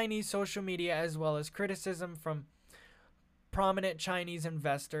 on Chinese social media, as well as criticism from prominent Chinese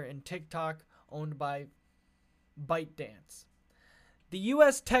investor in TikTok owned by ByteDance. The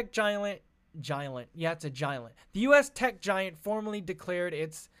U.S. tech giant, the U.S. tech giant formally declared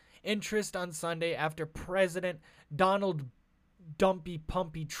its interest on Sunday after President Donald Dumpy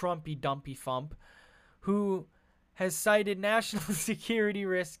Pumpy Trumpy Dumpy Fump, who has cited national security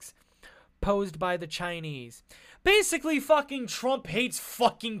risks posed by the Chinese. Basically, fucking Trump hates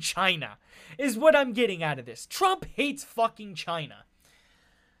fucking China, is what I'm getting out of this. Trump hates fucking China.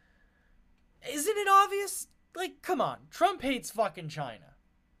 Isn't it obvious? Like, come on. Trump hates fucking China.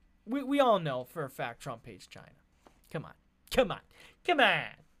 We all know for a fact Trump hates China. Come on.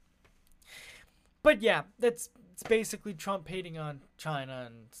 But yeah, it's basically Trump hating on China,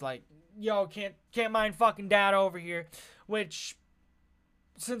 and it's like, yo, can't mine fucking data over here, which,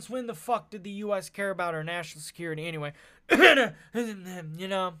 since when the fuck did the U.S. care about our national security anyway? You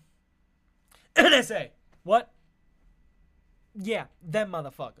know? NSA. What? Yeah, them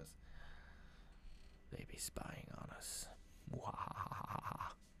motherfuckers. They be spying on us.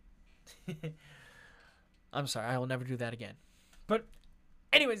 I'm sorry, I will never do that again. But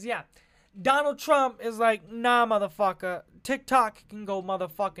anyways, yeah. Donald Trump is like, nah, motherfucker. TikTok can go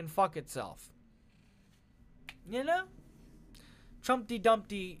motherfucking fuck itself. You know? Trumpty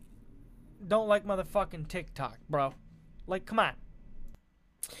Dumpty don't like motherfucking TikTok, bro. Like, come on.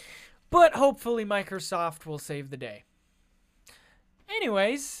 But hopefully Microsoft will save the day.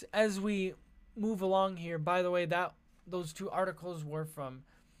 Anyways, as we move along here, by the way, those two articles were from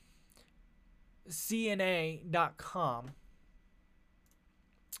CNA.com.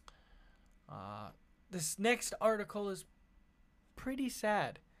 This next article is pretty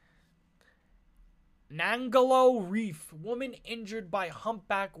sad. Nangalo Reef. Woman injured by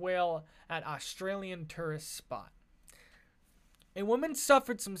humpback whale at Australian tourist spot. A woman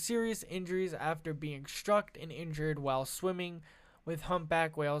suffered some serious injuries after being struck and injured while swimming with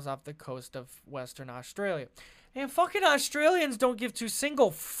humpback whales off the coast of Western Australia. And fucking Australians don't give two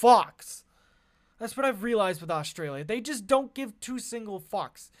single fucks. That's what I've realized with Australia. They just don't give two single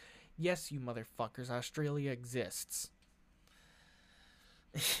fucks. Yes, you motherfuckers, Australia exists.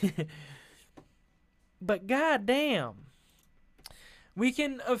 But goddamn. We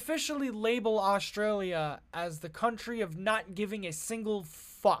can officially label Australia as the country of not giving a single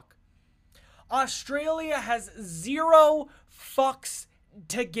fuck. Australia has 0 fucks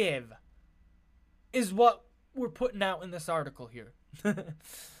to give, is what we're putting out in this article here. The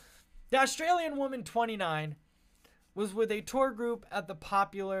Australian woman, 29, was with a tour group at the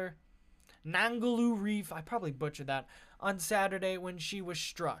popular Nangaloo Reef, I probably butchered that, on Saturday when she was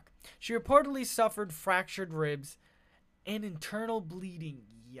struck. She reportedly suffered fractured ribs and internal bleeding.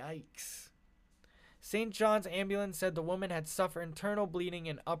 Yikes. St. John's ambulance said the woman had suffered internal bleeding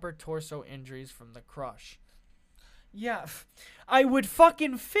and upper torso injuries from the crush. Yeah, I would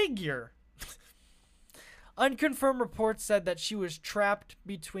fucking figure. Unconfirmed reports said that she was trapped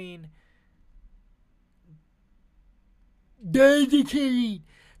between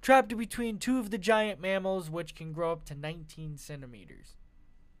two of the giant mammals, which can grow up to 19 centimeters.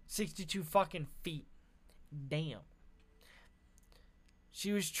 62 fucking feet. Damn.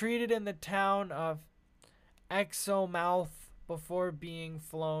 She was treated in the town of Exmouth before being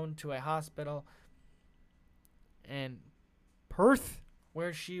flown to a hospital in Perth,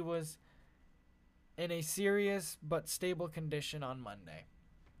 where she was in a serious but stable condition on Monday.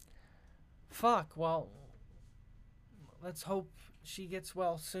 Fuck, well, let's hope she gets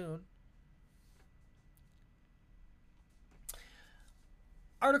well soon.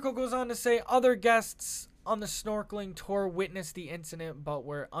 Article goes on to say other guests on the snorkeling tour witnessed the incident but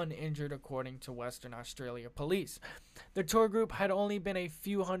were uninjured, according to Western Australia police. The tour group had only been a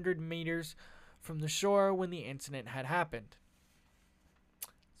few hundred meters from the shore when the incident had happened.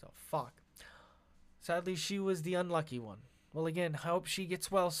 So, fuck. Sadly, she was the unlucky one. Well, again, I hope she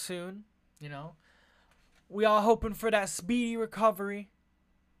gets well soon, you know. We all hoping for that speedy recovery.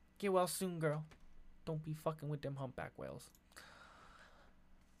 Get well soon, girl. Don't be fucking with them humpback whales.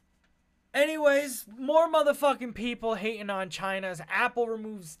 Anyways, more motherfucking people hating on China as Apple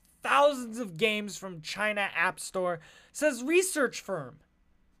removes thousands of games from China App Store, says research firm.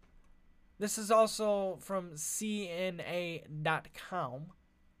 This is also from CNA.com.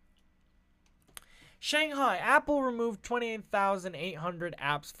 Shanghai, Apple removed 28,800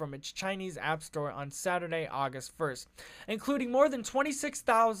 apps from its Chinese App Store on Saturday, August 1st, including more than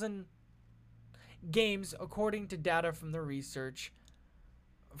 26,000 games, according to data from the research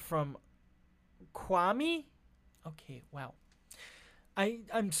from Kwame? Okay, wow.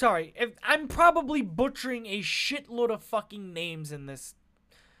 I'm sorry. I'm probably butchering a shitload of fucking names in this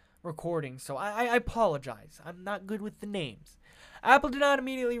recording, so I apologize. I'm not good with the names. Apple did not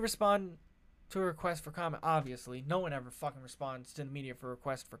immediately respond to a request for comment. Obviously, no one ever fucking responds to the media for a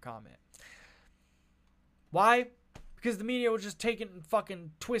request for comment. Why? Because the media will just take it and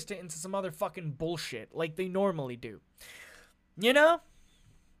fucking twist it into some other fucking bullshit like they normally do. You know?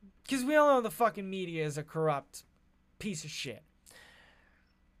 Because we all know the fucking media is a corrupt piece of shit.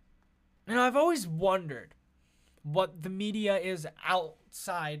 And I've always wondered what the media is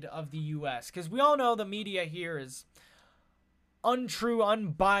outside of the U.S. Because we all know the media here is untrue,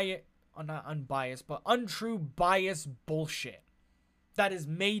 unbiased, not unbiased, but untrue, biased bullshit that is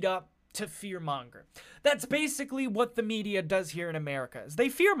made up to fearmonger. That's basically what the media does here in America. Is they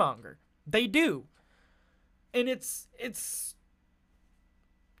fearmonger. They do. And it's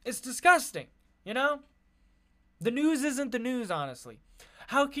disgusting, you know? The news isn't the news, honestly.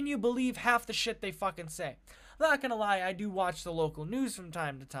 How can you believe half the shit they fucking say? I'm not gonna lie, I do watch the local news from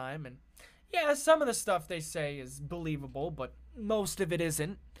time to time, and yeah, some of the stuff they say is believable, but most of it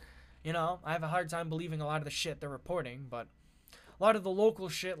isn't. You know, I have a hard time believing a lot of the shit they're reporting, but a lot of the local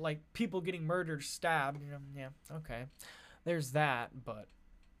shit, like people getting murdered, stabbed, you know, yeah, okay. There's that, but,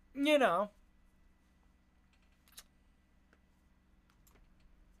 you know.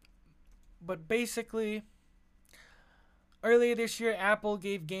 But basically, earlier this year, Apple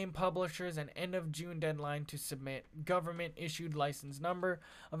gave game publishers an end-of-June deadline to submit government-issued license number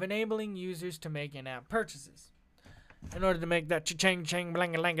of enabling users to make in-app purchases in order to make that cha-ching, ching,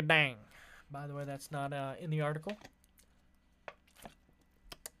 blang-a-lang-a-dang. By the way, that's not in the article.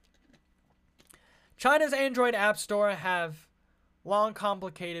 China's Android App Store have long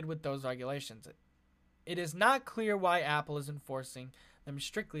complicated with those regulations. It is not clear why Apple is enforcing them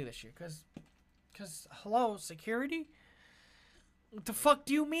strictly this year. Because, hello, security? What the fuck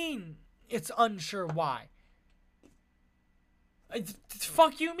do you mean it's unsure why? The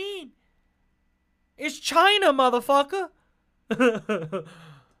fuck you mean? It's China, motherfucker.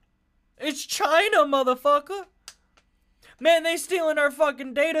 It's China, motherfucker. Man, they stealing our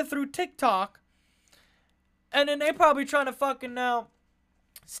fucking data through TikTok. And then they probably trying to fucking now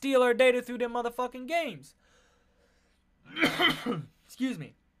steal our data through their motherfucking games. Excuse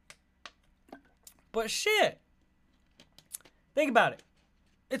me. But shit. Think about it.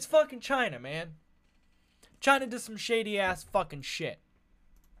 It's fucking China, man. China does some shady ass fucking shit.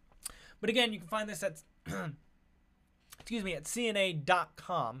 But again, you can find this at excuse me, at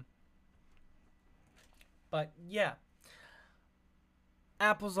CNA.com. But yeah.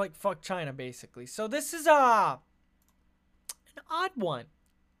 Apple's like fuck China basically. So this is an odd one.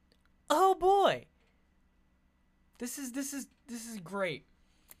 Oh boy. This is great.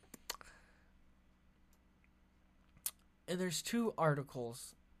 And there's 2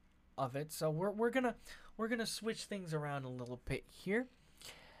 articles of it. So we're gonna switch things around a little bit here.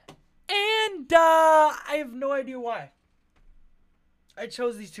 And I have no idea why I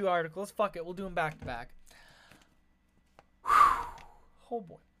chose these 2 articles. Fuck it, we'll do them back to back. Oh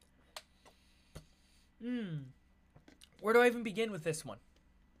boy. Where do I even begin with this one?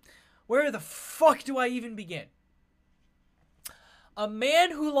 Where the fuck do I even begin? A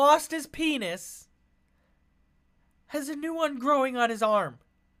man who lost his penis has a new one growing on his arm.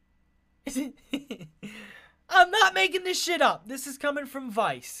 I'm not making this shit up. This is coming from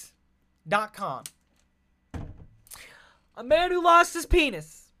Vice.com. A man who lost his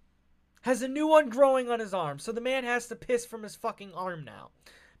penis has a new one growing on his arm. So the man has to piss from his fucking arm now.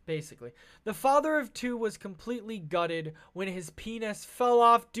 Basically. The father of 2 was completely gutted when his penis fell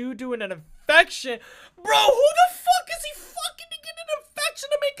off due to an infection. Bro, who the fuck is he fucking to get an infection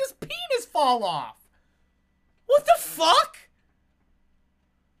to make his penis fall off? What the fuck?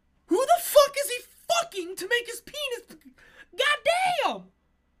 Who the fuck is he fucking to make his penis? Goddamn!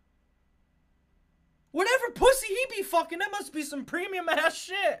 Whatever pussy he be fucking, that must be some premium ass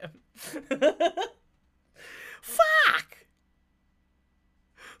shit. Fuck!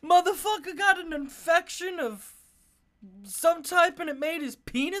 Motherfucker got an infection of some type and it made his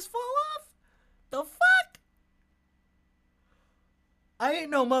penis fall off? The fuck? I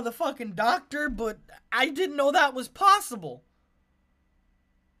ain't no motherfucking doctor, but I didn't know that was possible.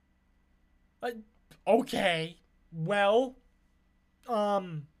 Okay. Well,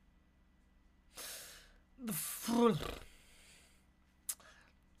 the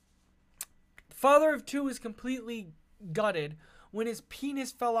father of 2 is completely gutted when his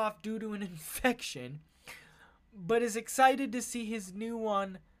penis fell off due to an infection, but is excited to see his new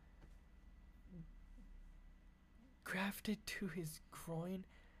one grafted to his groin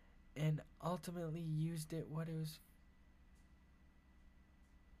and ultimately used it what it was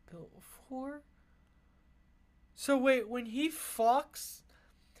built for. So wait, when he fucks,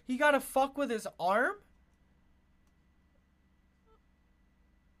 he gotta fuck with his arm?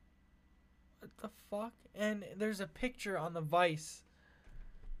 What the fuck? And there's a picture on the Vice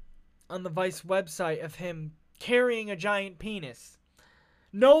website of him carrying a giant penis.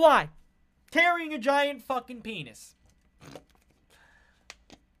 No lie. Carrying a giant fucking penis.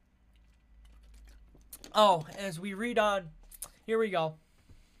 Oh, as we read on, here we go.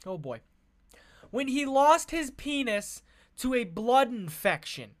 Oh boy. When he lost his penis to a blood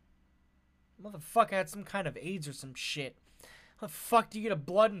infection. Motherfucker had some kind of AIDS or some shit. How the fuck do you get a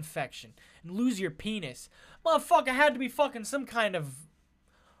blood infection and lose your penis? Motherfucker had to be fucking some kind of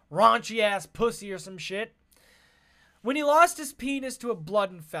raunchy ass pussy or some shit. When he lost his penis to a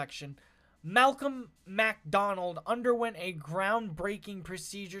blood infection, Malcolm MacDonald underwent a groundbreaking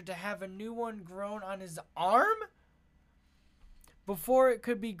procedure to have a new one grown on his arm before it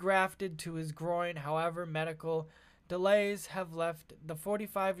could be grafted to his groin. However, medical delays have left the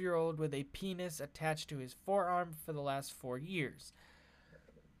 45-year-old with a penis attached to his forearm for the last 4 years.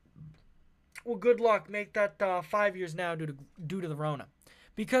 Well, good luck. Make that 5 years now due to the Rona.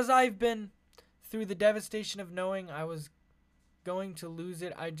 Because I've been through the devastation of knowing I was going to lose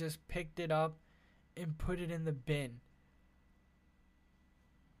it, I just picked it up and put it in the bin.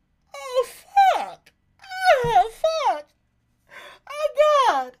 Oh, fuck! Oh, fuck! Oh,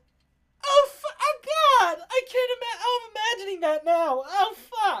 God! Oh, God! I can't imagine. I'm imagining that now. Oh,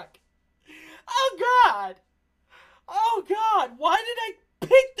 fuck! Oh, God! Oh, God! Why did I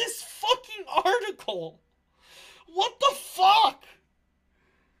pick this fucking article? What the fuck?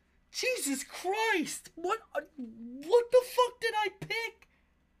 Jesus Christ! What the fuck did I pick?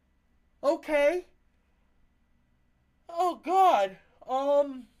 Okay. God.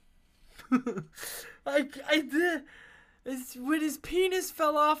 I did. It's when his penis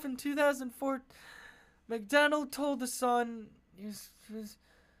fell off in 2004. McDonald told the Sun.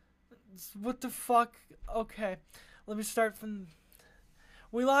 What the fuck? Okay, let me start from.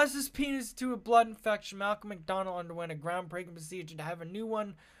 We lost his penis to a blood infection. Malcolm McDonald underwent a groundbreaking procedure to have a new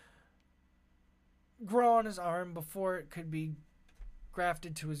one grow on his arm before it could be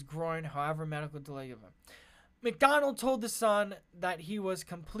grafted to his groin. However, medical delay of him. McDonald told the Sun that he was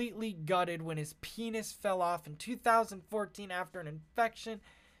completely gutted when his penis fell off in 2014 after an infection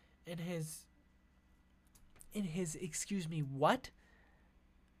in his excuse me, what?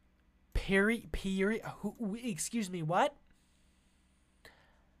 Excuse me, what?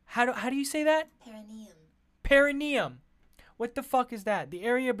 How do you say that? Perineum. Perineum. What the fuck is that? The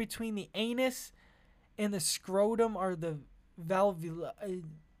area between the anus and the scrotum or the valvula.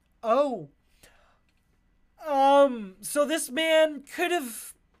 So this man could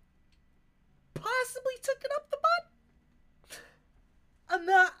have possibly taken up the butt? I'm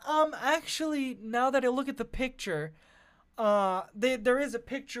not, actually, now that I look at the picture, there is a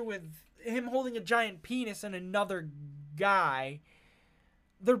picture with him holding a giant penis and another guy.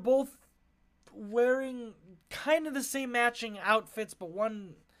 They're both wearing kind of the same matching outfits, but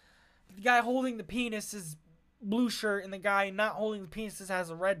the guy holding the penis is blue shirt and the guy not holding the penis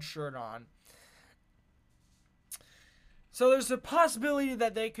has a red shirt on. So there's a possibility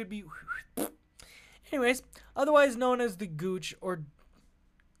that they could be... Anyways, otherwise known as the gooch or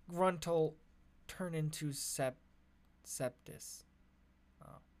gruntle turn into septis.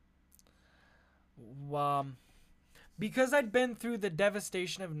 Because I'd been through the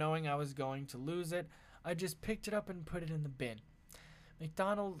devastation of knowing I was going to lose it, I just picked it up and put it in the bin.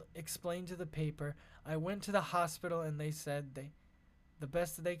 McDonald explained to the paper, I went to the hospital and they said the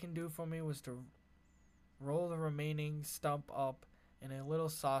best that they can do for me was to roll the remaining stump up in a little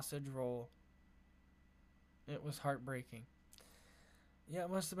sausage roll. It was heartbreaking. Yeah, it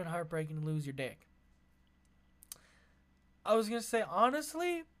must have been heartbreaking to lose your dick. I was going to say,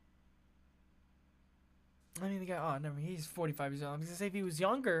 honestly, I mean, the guy, he's 45 years old. I was going to say, if he was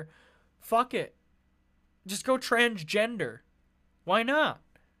younger, fuck it. Just go transgender. Why not?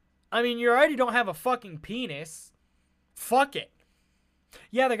 I mean, you already don't have a fucking penis. Fuck it.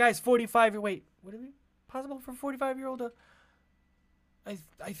 Yeah, the guy's 45. Wait, would it be possible for a 45-year-old to... I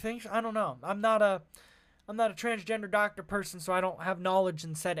think, I don't know. I'm not a transgender doctor person, so I don't have knowledge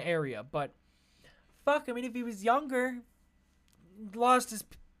in said area. But, fuck, I mean, if he was younger, lost his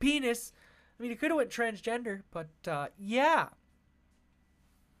penis... I mean, he could have went transgender, but, yeah.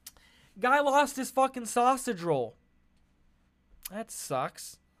 Guy lost his fucking sausage roll. That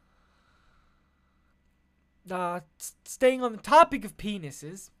sucks. Staying on the topic of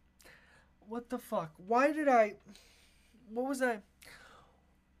penises. What the fuck? What was that?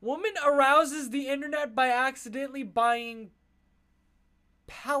 Woman arouses the internet by accidentally buying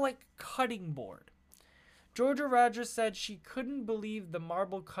pallet cutting board. Georgia Rogers said she couldn't believe the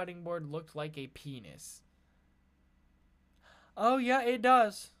marble cutting board looked like a penis. Oh, yeah, it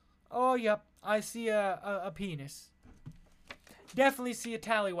does. Oh, yep. I see a penis. Definitely see a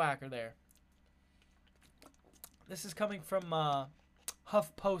tallywhacker there. This is coming from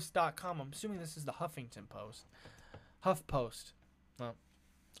HuffPost.com. I'm assuming this is the Huffington Post. HuffPost. Well,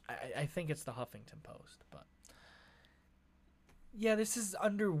 I think it's the Huffington Post, but... Yeah, this is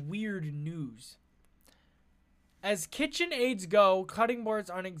under weird news. As kitchen aids go, cutting boards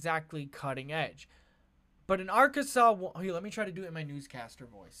aren't exactly cutting edge. But in Arkansas... Here, let me try to do it in my newscaster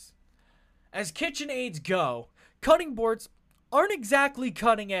voice. As kitchen aids go, cutting boards aren't exactly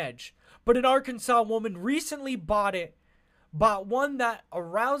cutting edge. But an Arkansas woman recently bought one that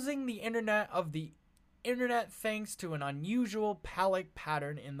arousing the internet thanks to an unusual palette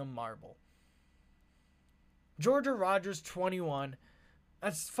pattern in the marble. Georgia Rogers, 21.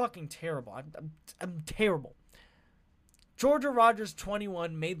 That's fucking terrible. I'm terrible. Georgia Rogers,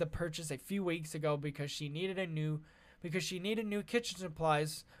 21, made the purchase a few weeks ago because she needed new kitchen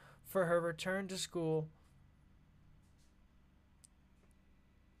supplies for her return to school.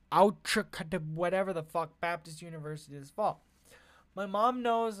 Whatever the fuck, Baptist University this fall. My mom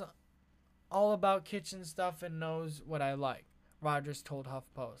knows all about kitchen stuff and knows what I like, Rogers told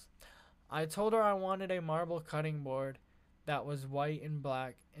HuffPost. I told her I wanted a marble cutting board that was white and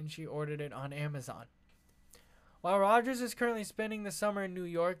black, and she ordered it on Amazon. While Rogers is currently spending the summer in New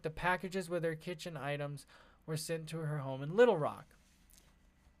York, the packages with her kitchen items were sent to her home in Little Rock.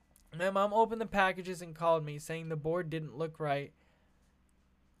 My mom opened the packages and called me, saying the board didn't look right.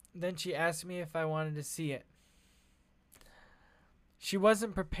 Then she asked me if I wanted to see it. She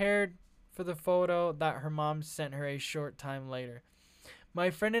wasn't prepared for the photo that her mom sent her a short time later. My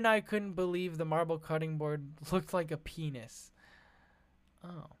friend and I couldn't believe the marble cutting board looked like a penis.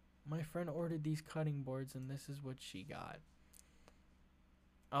 Oh, my friend ordered these cutting boards and this is what she got.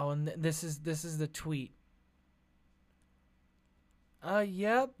 Oh, and this is the tweet.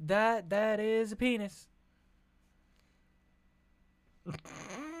 Yep, that is a penis.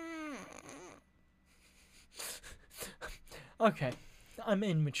 Okay, I'm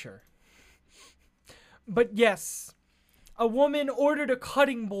immature. But yes, a woman ordered a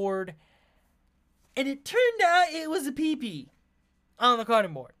cutting board, and it turned out it was a pee-pee on the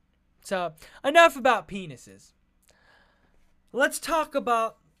cutting board. So, enough about penises. Let's talk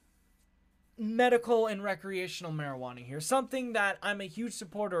about medical and recreational marijuana here. Something that I'm a huge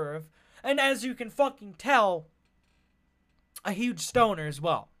supporter of, and as you can fucking tell, a huge stoner as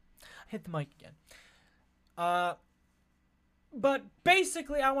well. I hit the mic again. But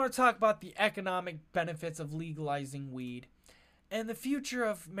basically, I want to talk about the economic benefits of legalizing weed and the future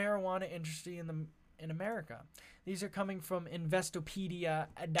of marijuana industry in America. These are coming from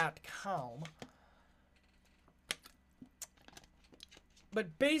Investopedia.com.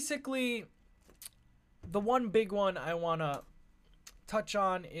 But basically, the one big one I want to touch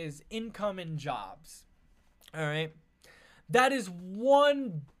on is income and jobs. All right? That is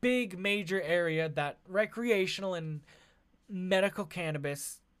one big major area that recreational and medical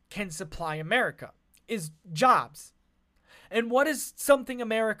cannabis can supply America, is jobs. And what is something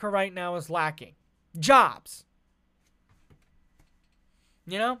America right now is lacking? Jobs.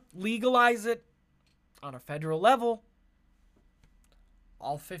 You know, legalize it on a federal level.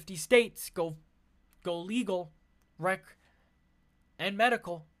 All 50 states go legal, rec, and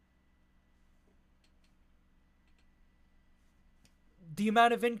medical. The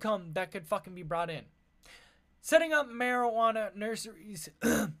amount of income that could fucking be brought in. Setting up marijuana nurseries,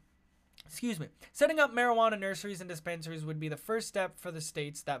 Setting up marijuana nurseries and dispensaries would be the first step for the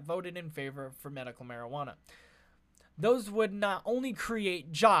states that voted in favor for medical marijuana. Those would not only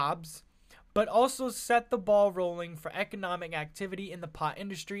create jobs, but also set the ball rolling for economic activity in the pot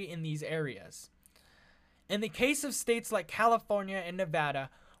industry in these areas. In the case of states like California and Nevada,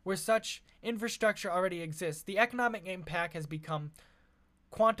 where such infrastructure already exists, the economic impact has become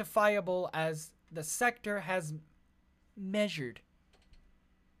quantifiable as the sector has matured.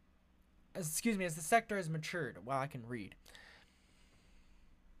 As the sector has matured. Wow, I can read.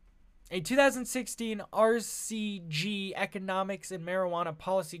 A 2016 RCG Economics and Marijuana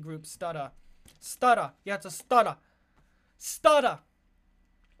Policy Group study. Yeah, it's a study.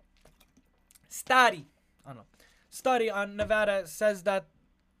 I don't know. Study on Nevada says that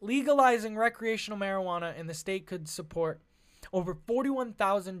legalizing recreational marijuana in the state could support over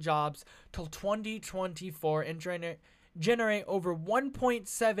 41,000 jobs till 2024 and generate over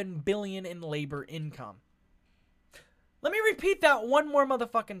 1.7 billion in labor income. Let me repeat that one more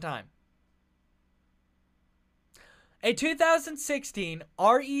motherfucking time. A 2016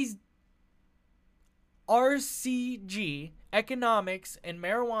 RCG Economics and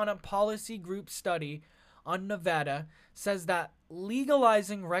Marijuana Policy Group study on Nevada says that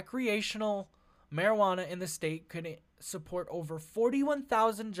legalizing recreational marijuana in the state could support over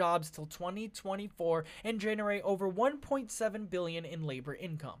 41,000 jobs till 2024 and generate over 1.7 billion in labor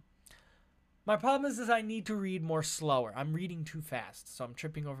income. My problem is I need to read more slower. I'm reading too fast, so I'm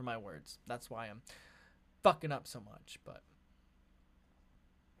tripping over my words. That's why I'm fucking up so much, but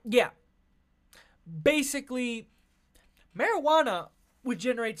yeah. Basically, marijuana would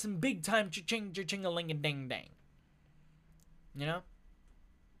generate some big time cha-ching-a-ling-a-ding-dang. You know?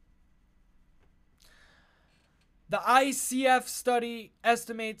 The ICF study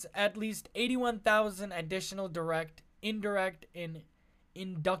estimates at least 81,000 additional direct, indirect, and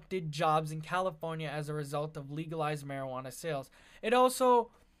inducted jobs in California as a result of legalized marijuana sales. It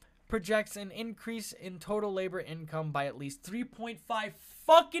also projects an increase in total labor income by at least $3.5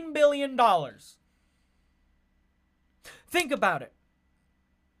 fucking billion. Think about it.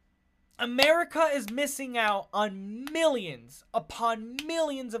 America is missing out on millions upon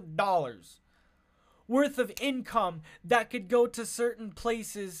millions of dollars worth of income that could go to certain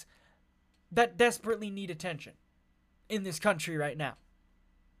places that desperately need attention in this country right now.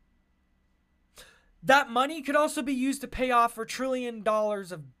 That money could also be used to pay off $1 trillion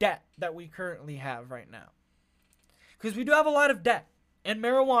of debt that we currently have right now. Because we do have a lot of debt, and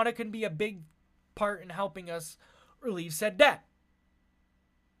marijuana can be a big part in helping us relieve said debt.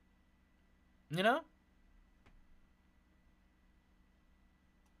 You know?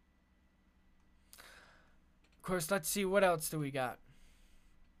 Of course, let's see, what else do we got?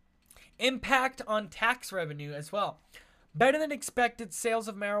 Impact on tax revenue as well. Better than expected sales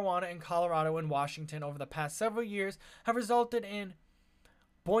of marijuana in Colorado and Washington over the past several years have resulted in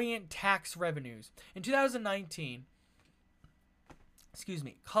buoyant tax revenues. In 2019,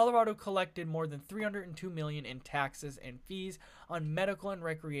 Colorado collected more than $302 million in taxes and fees on medical and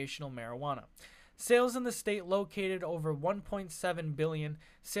recreational marijuana. Sales in the state located over $1.7 billion.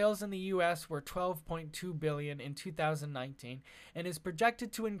 Sales in the U.S. were $12.2 billion in 2019 and is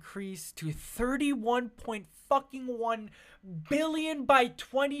projected to increase to $31.1 billion by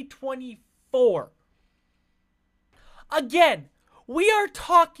 2024. Again, we are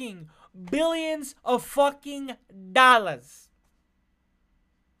talking billions of fucking dollars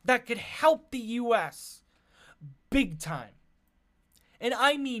that could help the U.S. big time. And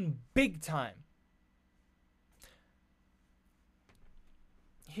I mean big time.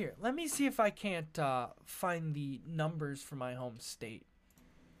 Here, let me see if I can't find the numbers for my home state.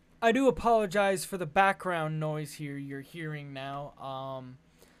 I do apologize for the background noise here you're hearing now.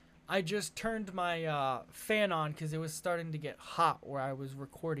 I just turned my fan on because it was starting to get hot where I was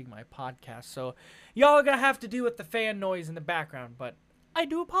recording my podcast. So y'all are going to have to deal with the fan noise in the background, but I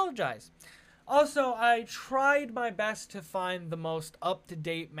do apologize. Also, I tried my best to find the most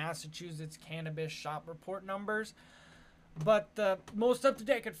up-to-date Massachusetts Cannabis Shop Report numbers, but the most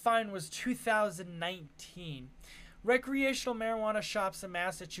up-to-date I could find was 2019. Recreational marijuana shops in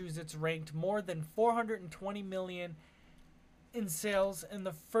Massachusetts ranked more than $420 million in sales in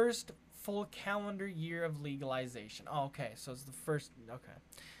the first full calendar year of legalization. Oh, okay, so it's the first, okay.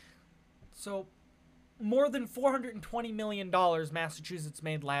 So, more than $420 million Massachusetts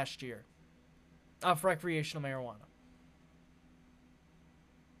made last year off recreational marijuana.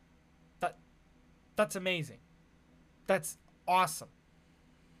 That's amazing. That's awesome.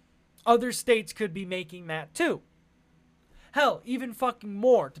 Other states could be making that too. Hell, even fucking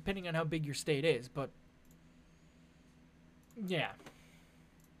more, depending on how big your state is, but yeah.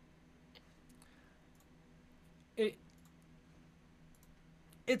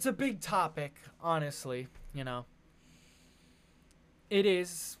 It's a big topic, honestly, you know. It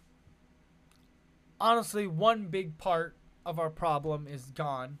is. Honestly, one big part of our problem is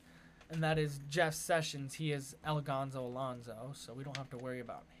gone, and that is Jeff Sessions. He is Alonzo Alonso, so we don't have to worry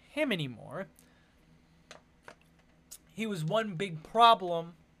about him anymore. He was one big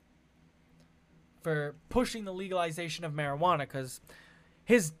problem for pushing the legalization of marijuana because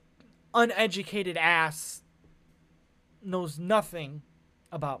his uneducated ass knows nothing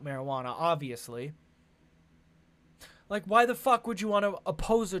about marijuana, obviously. Like, why the fuck would you want to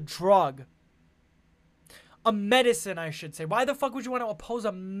oppose a drug? A medicine, I should say. Why the fuck would you want to oppose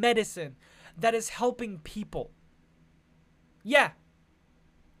a medicine that is helping people? Yeah.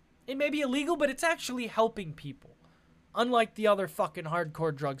 It may be illegal, but it's actually helping people. Unlike the other fucking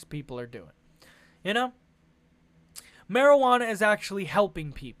hardcore drugs people are doing. You know? Marijuana is actually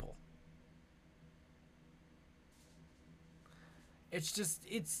helping people. It's just,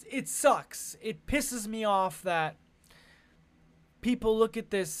 it sucks. It pisses me off that people look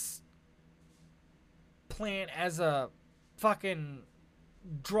at this plant as a fucking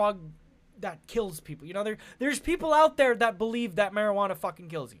drug that kills people. You know, there's people out there that believe that marijuana fucking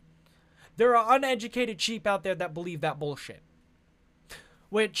kills you. There are uneducated sheep out there that believe that bullshit.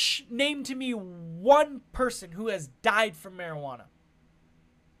 Which, name to me one person who has died from marijuana.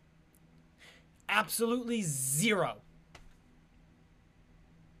 Absolutely zero.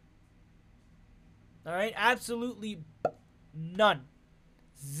 Alright? Absolutely none.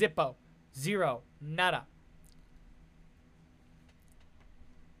 Zippo. Zero. Nada.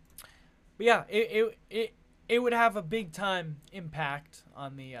 But yeah, it would have a big time impact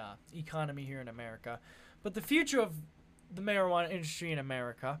on the economy here in America. But the future of the marijuana industry in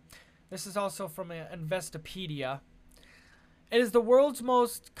America, this is also from Investopedia. It is the world's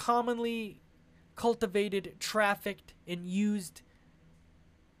most commonly cultivated, trafficked, and used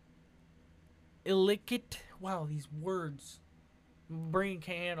illicit, wow, these words, brain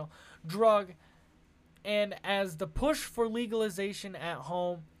can't handle, drug, and as the push for legalization at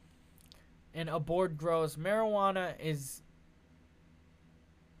home and abroad grows, marijuana is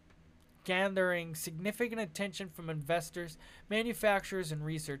gathering significant attention from investors, manufacturers, and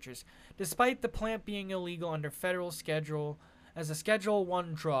researchers. Despite the plant being illegal under federal schedule as a Schedule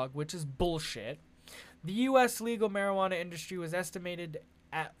 1 drug, which is bullshit, the U.S. legal marijuana industry was estimated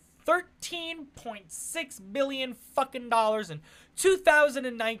at $13.6 billion fucking dollars in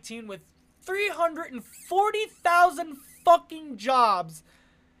 2019, with 340,000 fucking jobs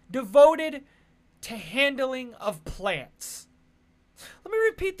devoted to handling of plants. Let me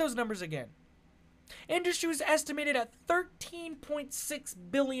repeat those numbers again. Industry was estimated at $13.6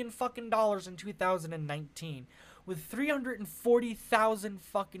 billion fucking dollars in 2019, with 340,000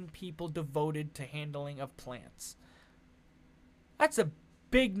 fucking people devoted to handling of plants. That's a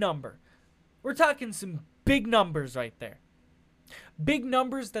big number. We're talking some big numbers right there. Big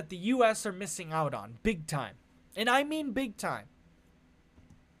numbers that the U.S. are missing out on, big time. And I mean big time.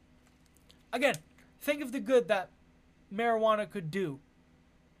 Again, think of the good that marijuana could do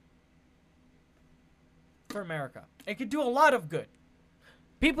for America. It could do a lot of good.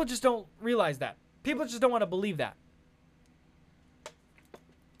 People just don't realize that. People just don't want to believe that.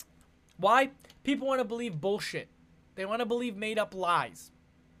 Why? People want to believe bullshit. They want to believe made up lies.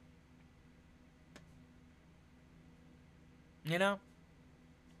 You know?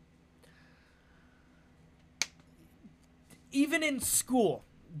 Even in school,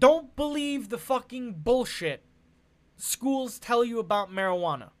 don't believe the fucking bullshit schools tell you about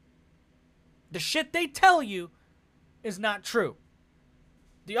marijuana. The shit they tell you is not true.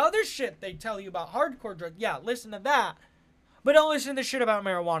 The other shit they tell you about hardcore drugs, yeah, listen to that. But don't listen to shit about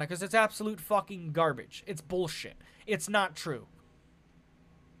marijuana because it's absolute fucking garbage. It's bullshit. It's not true.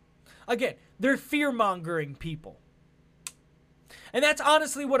 Again, they're fear-mongering people. And that's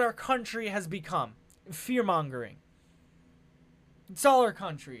honestly what our country has become. Fear-mongering. It's all our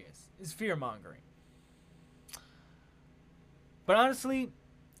country is fear-mongering. But honestly,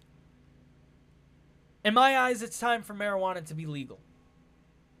 in my eyes, it's time for marijuana to be legal.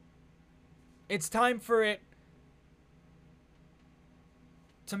 It's time for it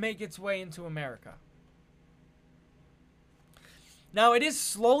to make its way into America. Now, it is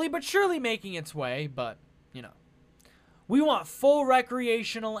slowly but surely making its way, but, you know. We want full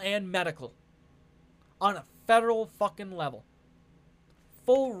recreational and medical on a federal fucking level.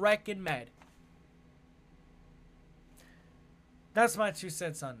 Full rec and med. That's my 2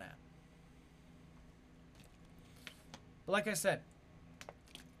 cents on that. But like I said,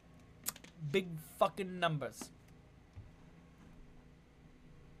 big fucking numbers.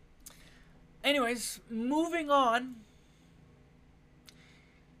 Anyways, moving on.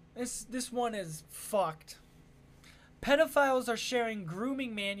 This one is fucked. Pedophiles are sharing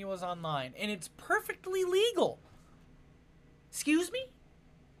grooming manuals online, and it's perfectly legal. Excuse me?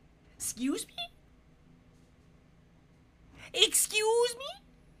 Excuse me? Excuse me?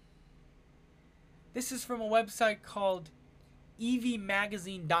 This is from a website called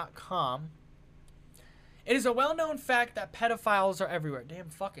evmagazine.com. It is a well-known fact that pedophiles are everywhere. Damn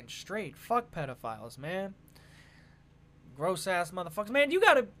fucking straight. Fuck pedophiles, man. Gross-ass motherfuckers. Man, you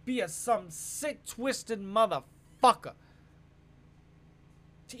gotta be some sick, twisted motherfucker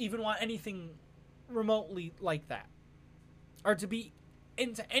to even want anything remotely like that. Or to be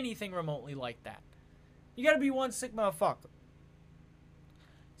into anything remotely like that. You gotta be one sick motherfucker.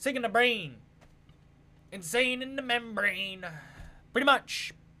 Sick in the brain. Insane in the membrane. Pretty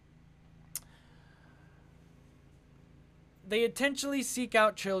much. They intentionally seek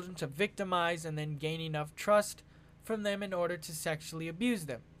out children to victimize and then gain enough trust from them in order to sexually abuse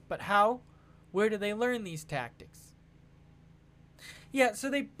them. But how? Where do they learn these tactics? Yeah, so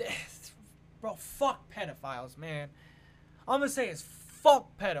they... Bro, fuck pedophiles, man. All I'm gonna say is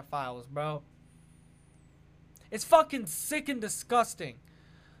fuck pedophiles, bro. It's fucking sick and disgusting.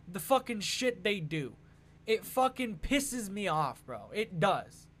 The fucking shit they do. It fucking pisses me off, bro. It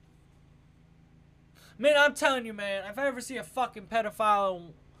does. Man, I'm telling you, man, if I ever see a fucking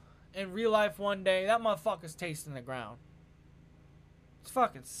pedophile in real life one day, that motherfucker's tasting the ground. It's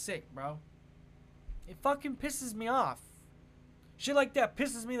fucking sick, bro. It fucking pisses me off. Shit like that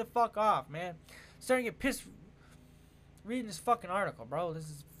pisses me the fuck off, man. Starting to get pissed reading this fucking article, bro.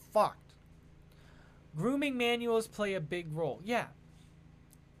 This is fucked. Grooming manuals play a big role. Yeah.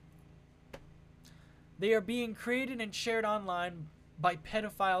 They are being created and shared online by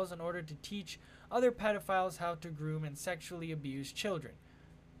pedophiles in order to teach other pedophiles how to groom and sexually abuse children.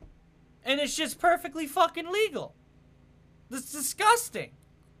 And it's just perfectly fucking legal. That's disgusting.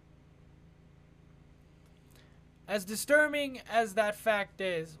 As disturbing as that fact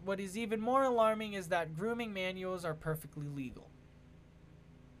is, what is even more alarming is that grooming manuals are perfectly legal.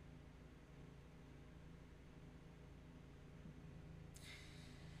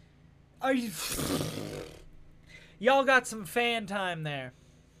 Are you... Y'all got some fan time there.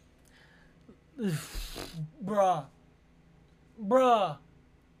 Bruh. Bruh.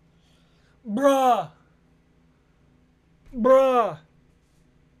 Bruh. Bruh.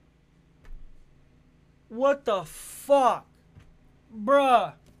 What the fuck?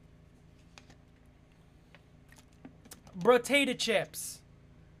 Bruh. Potato chips.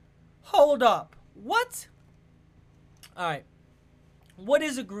 Hold up. What? Alright. What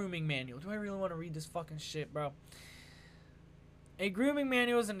is a grooming manual? Do I really want to read this fucking shit, bro? A grooming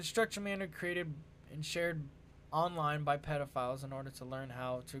manual is an instruction manual created and shared online by pedophiles in order to learn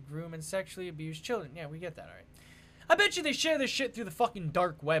how to groom and sexually abuse children. Yeah, we get that, alright. I bet you they share this shit through the fucking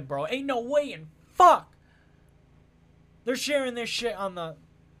dark web, bro. Ain't no way in fuck they're sharing this shit on the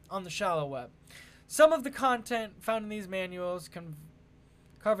shallow web. Some of the content found in these manuals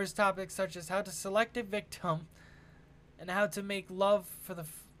covers topics such as how to select a victim and how to make love for the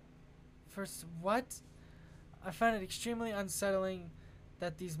first. What? I find it extremely unsettling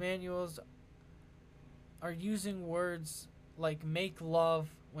that these manuals are using words like make love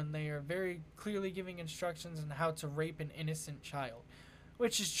when they are very clearly giving instructions on how to rape an innocent child.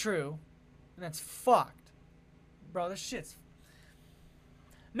 Which is true. And that's fucked. Bro, this shit's...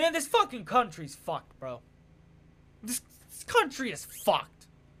 Man, this fucking country's fucked, bro. This country is fucked.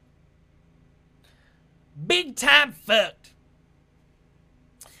 Big time fucked.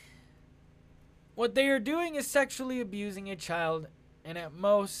 What they are doing is sexually abusing a child, and at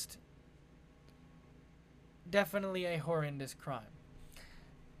most, definitely a horrendous crime.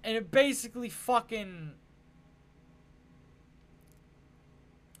 And it basically fucking...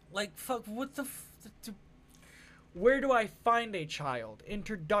 Like, fuck, what the... Where do I find a child?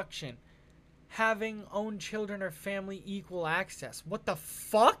 Introduction. Having own children or family equal access. What the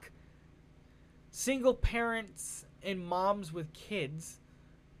fuck? Single parents and moms with kids.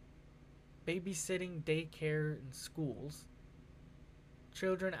 Babysitting, daycare, and schools.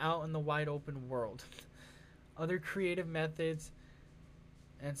 Children out in the wide open world. Other creative methods.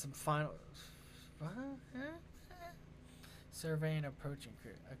 And some final... Survey and approaching...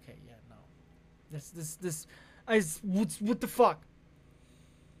 Okay, yeah, no. What the fuck?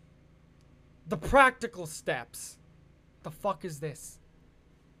 The practical steps. The fuck is this?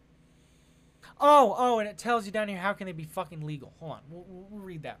 Oh, and it tells you down here how can they be fucking legal. Hold on, we'll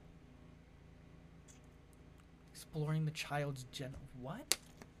read that. Exploring the child's what?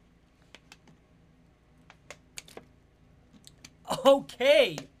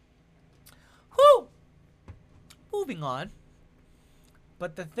 Okay. Whew. Moving on.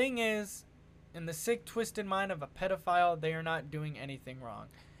 But the thing is, in the sick, twisted mind of a pedophile, they are not doing anything wrong.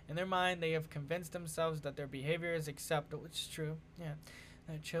 In their mind, they have convinced themselves that their behavior is acceptable, which is true. Yeah,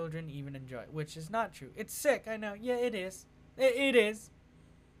 that children even enjoy it, which is not true. It's sick, I know. Yeah, it is. It is.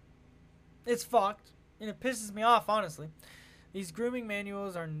 It's fucked, and it pisses me off, honestly. These grooming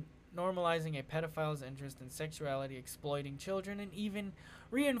manuals are normalizing a pedophile's interest in sexuality, exploiting children, and even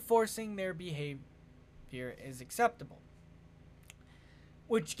reinforcing their behavior is acceptable.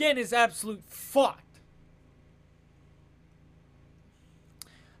 Which, again, is absolute fucked.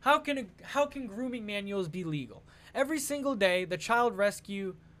 How can grooming manuals be legal? Every single day, the Child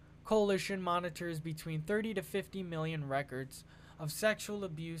Rescue Coalition monitors between 30 to 50 million records of sexual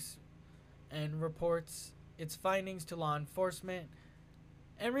abuse and reports its findings to law enforcement,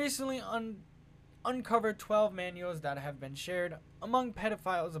 and recently uncovered 12 manuals that have been shared among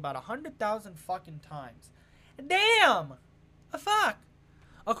pedophiles about 100,000 fucking times. Damn! A fuck!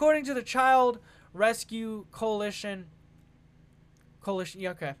 According to the Child Rescue Coalition, yeah,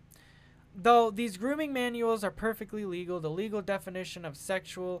 okay. Though these grooming manuals are perfectly legal, the legal definition of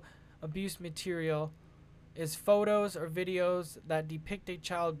sexual abuse material is photos or videos that depict a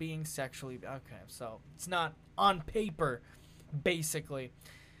child being sexually... Okay, so it's not on paper, basically.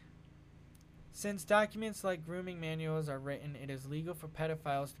 Since documents like grooming manuals are written, it is legal for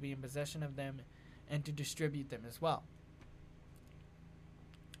pedophiles to be in possession of them and to distribute them as well.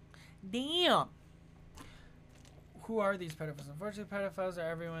 Damn. Who are these pedophiles? Unfortunately, pedophiles are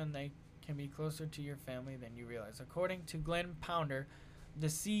everyone. They can be closer to your family than you realize. According to Glenn Pounder, the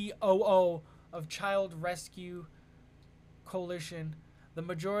COO of Child Rescue Coalition, the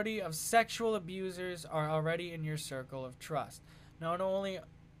majority of sexual abusers are already in your circle of trust. Not only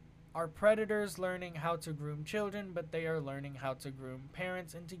are predators learning how to groom children, but they are learning how to groom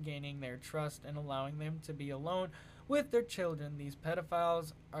parents into gaining their trust and allowing them to be alone with their children. These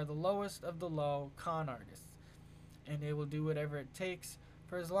pedophiles are the lowest of the low con artists, and they will do whatever it takes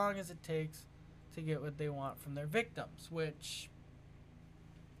for as long as it takes to get what they want from their victims, which...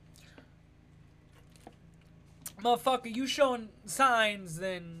 Motherfucker, you showing signs,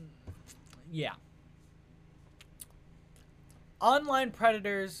 then... Yeah. Online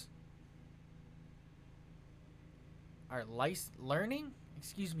predators are learning?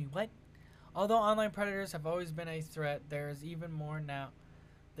 Excuse me, what? Although online predators have always been a threat, there is even more now.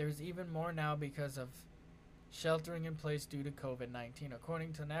 There's even more now because of sheltering in place due to COVID-19.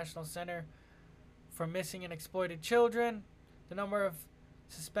 According to the National Center for Missing and Exploited Children, the number of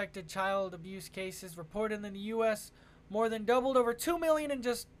suspected child abuse cases reported in the U.S. more than doubled, over 2 million in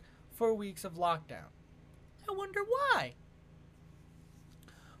just 4 weeks of lockdown. I wonder why.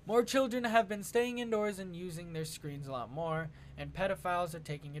 More children have been staying indoors and using their screens a lot more, and pedophiles are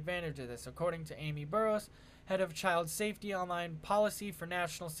taking advantage of this, according to Amy Burroughs, head of Child Safety Online Policy for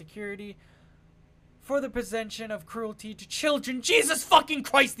National Security for the Prevention of Cruelty to Children. Jesus fucking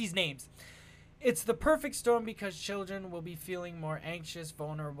Christ, these names! It's the perfect storm because children will be feeling more anxious,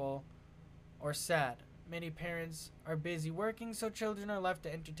 vulnerable, or sad. Many parents are busy working, so children are left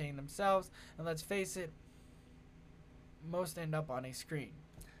to entertain themselves, and let's face it, most end up on a screen.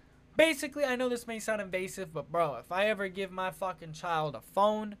 Basically, I know this may sound invasive, but bro, if I ever give my fucking child a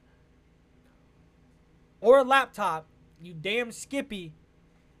phone or a laptop, you damn Skippy,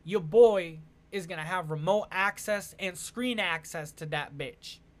 your boy is gonna have remote access and screen access to that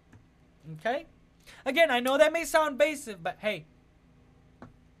bitch. Okay? Again, I know that may sound invasive, but hey,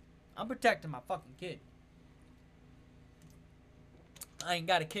 I'm protecting my fucking kid. I ain't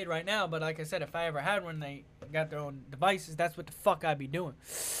got a kid right now, but like I said, if I ever had one, they got their own devices, that's what the fuck I'd be doing.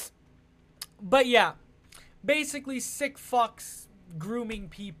 But yeah, basically sick fucks grooming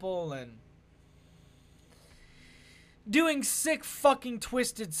people and doing sick fucking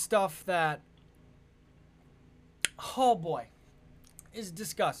twisted stuff that, oh boy, is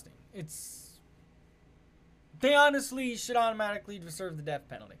disgusting. They honestly should automatically deserve the death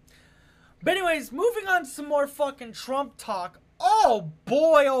penalty. But anyways, moving on to some more fucking Trump talk. Oh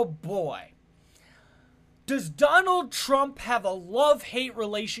boy, oh boy. Does Donald Trump have a love-hate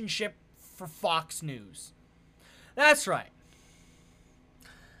relationship for Fox News? That's right.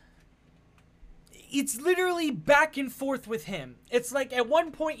 It's literally back and forth with him. It's like at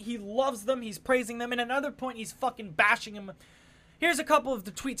one point he loves them, he's praising them, and at another point he's fucking bashing them. Here's a couple of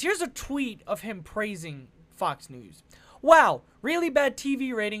the tweets. Here's a tweet of him praising Fox News. Wow, really bad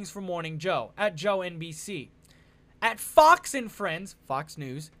TV ratings for Morning Joe, at Joe NBC. At Fox and Friends, Fox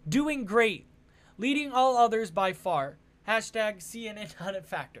News, doing great, leading all others by far. Hashtag CNN not a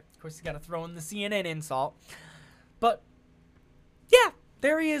factor. Of course, you gotta throw in the CNN insult. But, yeah,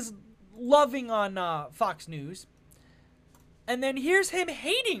 there he is loving on Fox News. And then here's him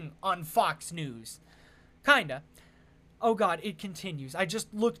hating on Fox News. Kinda. Oh god, it continues. I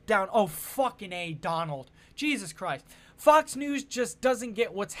just looked down. Oh, fucking A, Donald. Jesus Christ. Fox News just doesn't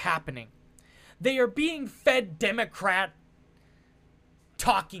get what's happening. They are being fed Democrat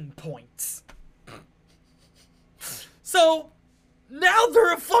talking points. So, now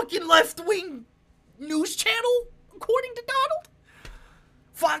they're a fucking left-wing news channel, according to Donald?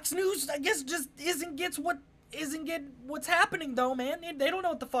 Fox News, I guess, just isn't getting what's happening, though, man. They don't know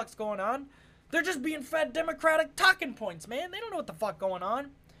what the fuck's going on. They're just being fed Democratic talking points, man. They don't know what the fuck going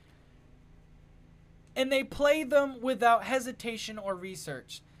on. And they play them without hesitation or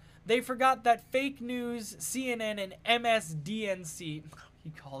research. They forgot that fake news, CNN, and MSDNC, he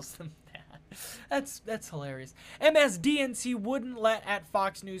calls them that. That's hilarious. MSDNC wouldn't let at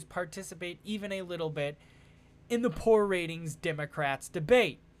Fox News participate even a little bit in the poor ratings Democrats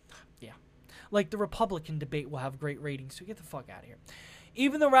debate. Yeah. Like the Republican debate will have great ratings, so get the fuck out of here.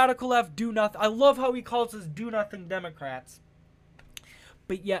 Even the radical left do nothing. I love how he calls us do-nothing Democrats.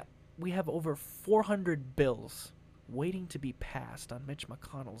 But yet, we have over 400 bills waiting to be passed on Mitch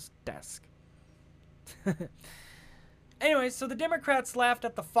McConnell's desk. Anyway, so the Democrats laughed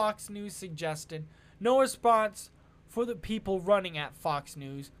at the Fox News suggestion. No response for the people running at Fox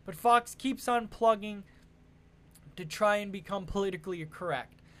News, but Fox keeps on plugging to try and become politically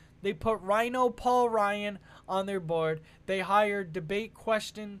correct. They put Rhino Paul Ryan on their board. They hired debate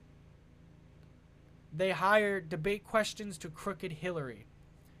questions to Crooked Hillary.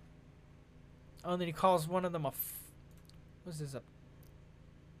 Oh, and then he calls one of them what's this?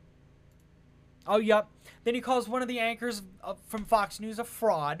 Oh, yep. Then he calls one of the anchors from Fox News a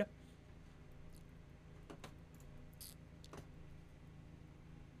fraud.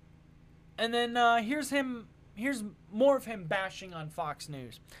 And then here's more of him bashing on Fox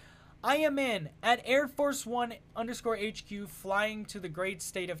News. I am in at Air Force One _HQ flying to the great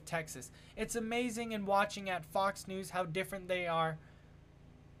state of Texas. It's amazing in watching at Fox News how different they are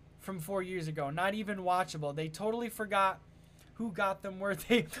from 4 years ago. Not even watchable. They totally forgot who got them where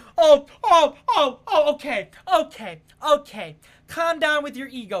they... Okay. Calm down with your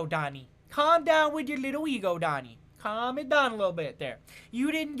ego, Donnie. Calm down with your little ego, Donnie. Calm it down a little bit there.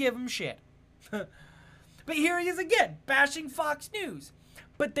 You didn't give him shit. But here he is again, bashing Fox News.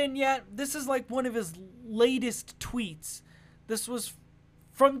 But then yet, this is like one of his latest tweets. This was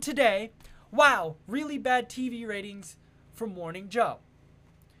from today. Wow, really bad TV ratings for Morning Joe.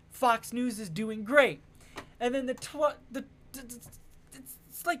 Fox News is doing great. And then it's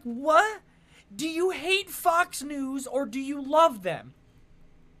like, what? Do you hate Fox News or do you love them?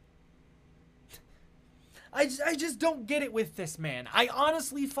 I just don't get it with this man. I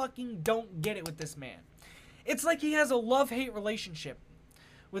honestly fucking don't get it with this man. It's like he has a love-hate relationship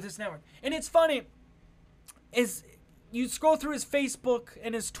with his network. And it's funny, is you scroll through his Facebook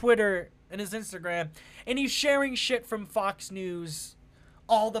and his Twitter and his Instagram, and he's sharing shit from Fox News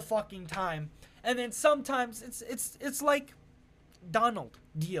all the fucking time. And then sometimes it's like, Donald,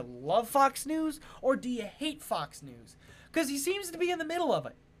 do you love Fox News or do you hate Fox News? Because he seems to be in the middle of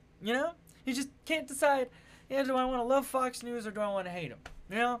it, you know? He just can't decide, yeah, do I want to love Fox News or do I want to hate him,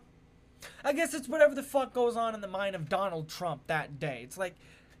 you know? I guess it's whatever the fuck goes on in the mind of Donald Trump that day. It's like,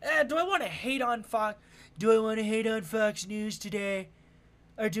 do I want to hate on Fox? Do I want to hate on Fox News today?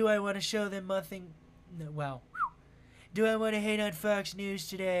 Or do I want to show them nothing? No, wow. Do I want to hate on Fox News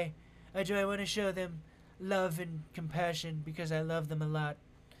today? Or do I want to show them love and compassion because I love them a lot?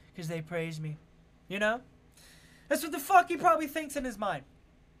 Because they praise me. You know? That's what the fuck he probably thinks in his mind.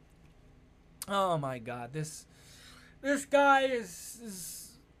 Oh my god, this guy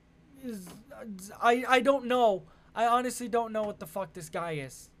is I don't know. I honestly don't know what the fuck this guy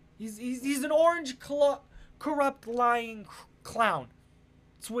is. He's an orange corrupt lying clown.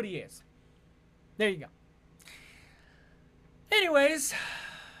 That's what he is. There you go. Anyways,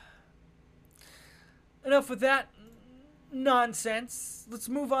 enough with that nonsense. Let's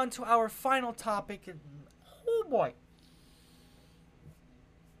move on to our final topic. Oh boy.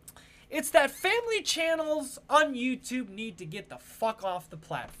 It's that family channels on YouTube need to get the fuck off the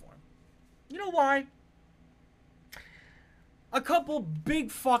platform. You know why? A couple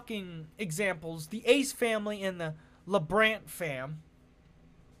big fucking examples. The Ace family and the LeBrant fam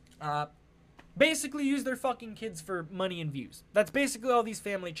basically use their fucking kids for money and views. That's basically all these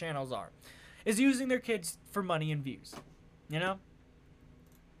family channels are. Is using their kids for money and views. You know?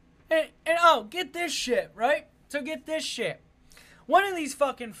 And oh, get this shit, right? So get this shit. One of these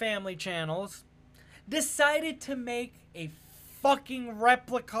fucking family channels decided to make a fucking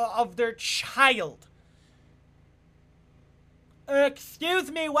replica of their child. Excuse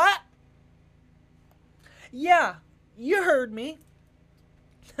me, what? Yeah, you heard me.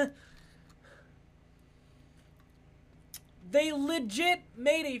 They legit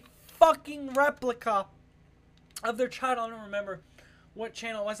made a fucking replica of their child. I don't remember what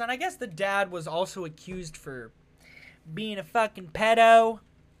channel it was. And I guess the dad was also accused for being a fucking pedo.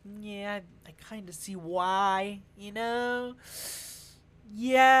 Yeah, I kind of see why, you know?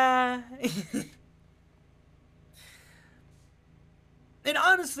 Yeah. And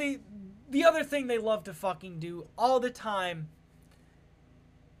honestly, the other thing they love to fucking do all the time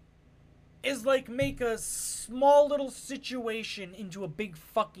is like make a small little situation into a big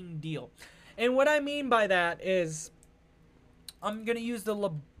fucking deal. And what I mean by that is, I'm gonna use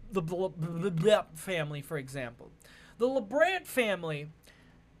the family for example. The LeBrant family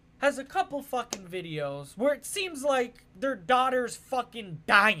has a couple fucking videos where it seems like their daughter's fucking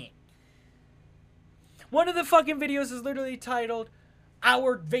dying. One of the fucking videos is literally titled, I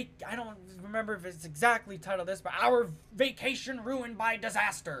don't remember if it's exactly titled this, but Our Vacation Ruined by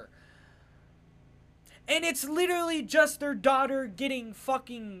Disaster. And it's literally just their daughter getting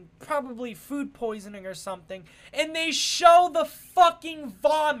fucking probably food poisoning or something. And they show the fucking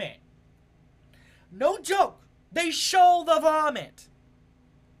vomit. No joke. They show the vomit.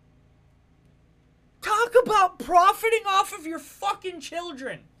 Talk about profiting off of your fucking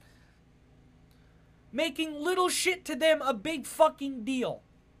children. Making little shit to them a big fucking deal.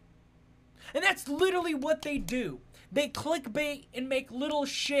 And that's literally what they do. They clickbait and make little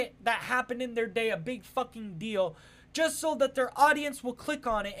shit that happened in their day a big fucking deal just so that their audience will click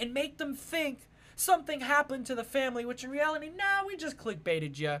on it and make them think something happened to the family, which in reality, nah, we just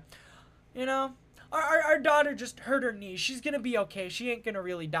clickbaited you. You know? Our daughter just hurt her knee. She's gonna be okay. She ain't gonna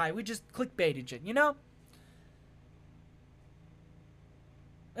really die. We just clickbaited you, you know?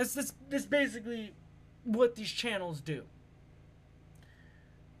 That's basically what these channels do.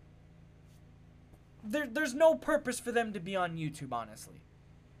 There's no purpose for them to be on YouTube, honestly.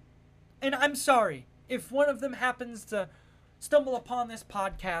 And I'm sorry. If one of them happens to stumble upon this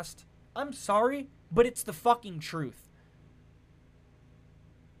podcast, I'm sorry, but it's the fucking truth.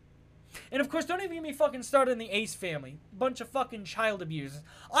 And of course, don't even get me fucking started on the Ace family. Bunch of fucking child abusers.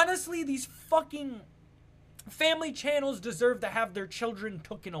 Honestly, these fucking family channels deserve to have their children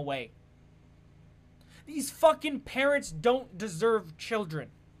taken away. These fucking parents don't deserve children.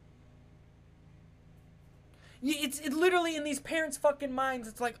 It's literally in these parents' fucking minds,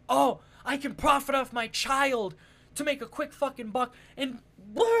 it's like, oh, I can profit off my child to make a quick fucking buck. And,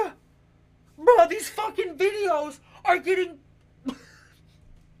 bruh, these fucking videos are getting...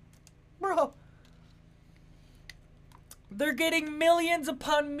 Bro. They're getting millions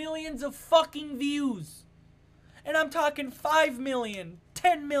upon millions of fucking views. And I'm talking 5 million,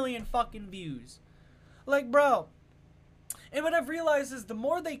 10 million fucking views. Like, bro. And what I've realized is the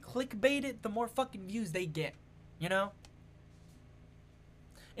more they clickbait it, the more fucking views they get. You know?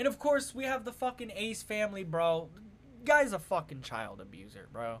 And of course, we have the fucking Ace family, bro. The guy's a fucking child abuser,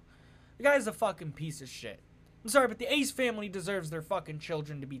 bro. The guy's a fucking piece of shit. I'm sorry, but the Ace family deserves their fucking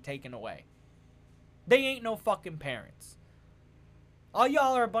children to be taken away. They ain't no fucking parents. All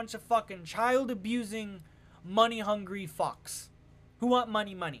y'all are a bunch of fucking child abusing, money hungry fucks. Who want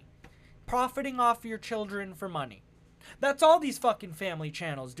money. Profiting off your children for money. That's all these fucking family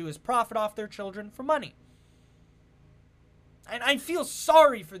channels do, is profit off their children for money. And I feel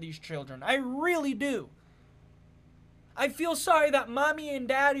sorry for these children. I really do. I feel sorry that mommy and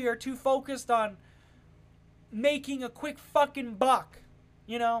daddy are too focused on making a quick fucking buck.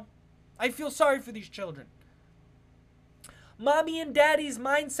 You know? I feel sorry for these children. Mommy and daddy's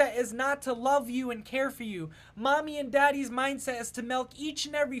mindset is not to love you and care for you. Mommy and daddy's mindset is to milk each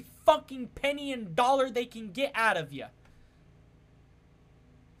and every fucking penny and dollar they can get out of you.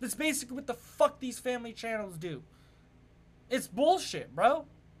 That's basically what the fuck these family channels do. It's bullshit, bro.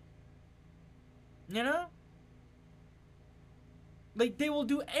 You know? Like, they will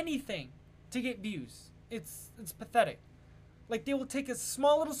do anything to get views. It's pathetic. Like, they will take a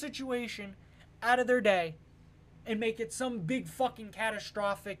small little situation out of their day and make it some big fucking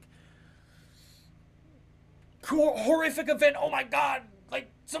catastrophic, horrific event. Oh my god,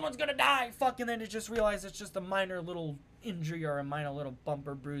 like, someone's gonna die. Fucking then it just realize it's just a minor little injury or a minor little bump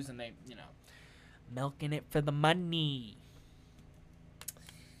or bruise, and they, you know, milking it for the money.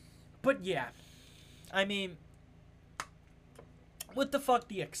 But yeah, I mean, what the fuck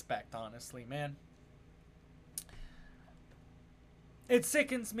do you expect, honestly, man? It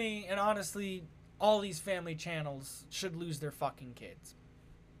sickens me, and honestly, all these family channels should lose their fucking kids.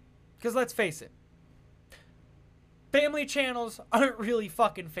 Because let's face it, family channels aren't really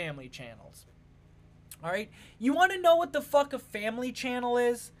fucking family channels. Alright? You want to know what the fuck a family channel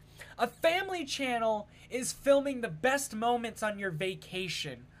is? A family channel is filming the best moments on your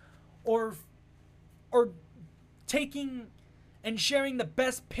vacation. Or taking and sharing the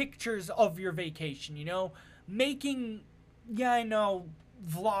best pictures of your vacation, you know? Making, yeah, I know,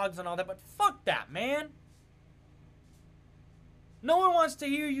 vlogs and all that, but fuck that, man. No one wants to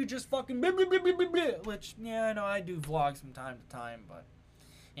hear you just fucking blah, blah, blah, blah, blah, blah. Which, yeah, I know I do vlogs from time to time, but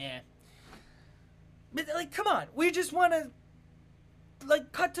yeah. But, like, come on. We just want to,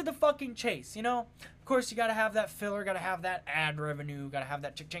 like, cut to the fucking chase, you know? Of course, you gotta have that filler, gotta have that ad revenue, gotta have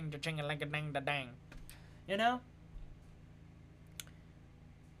that ching ching like a dang da dang. You know?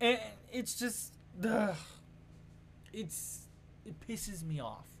 And it's just, ugh. It pisses me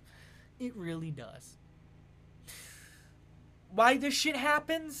off. It really does. Why this shit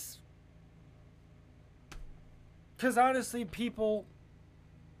happens? Because honestly, people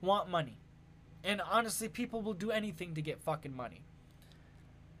want money. And honestly, people will do anything to get fucking money.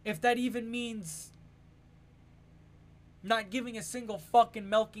 If that even means not giving a single fucking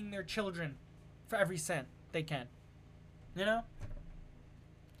milking their children for every cent they can. You know?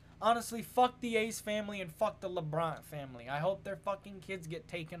 Honestly, fuck the Ace family and fuck the LeBron family. I hope their fucking kids get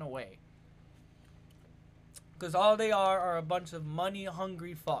taken away. Because all they are a bunch of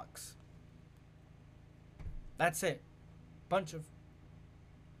money-hungry fucks. That's it. Bunch of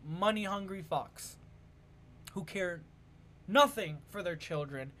money-hungry fucks. Who care nothing for their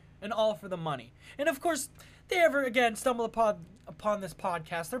children and all for the money. And of course, they ever again stumble upon this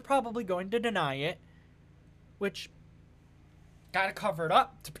podcast, they're probably going to deny it. Which, gotta cover it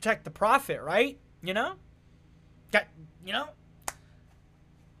up to protect the profit, right? You know? You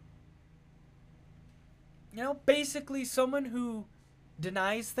know, basically someone who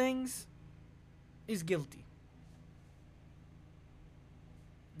denies things is guilty.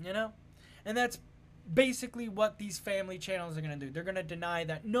 You know? And that's basically what these family channels are going to do. They're going to deny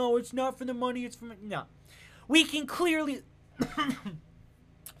that, no, it's not for the money, it's for no. We can clearly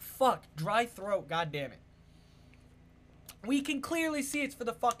fuck, dry throat, god damn it. We can clearly see it's for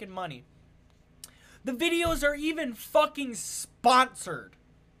the fucking money. The videos are even fucking sponsored.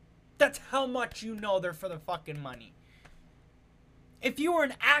 That's how much you know they're for the fucking money. If you were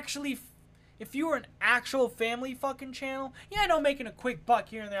an actual family fucking channel, yeah, I know making a quick buck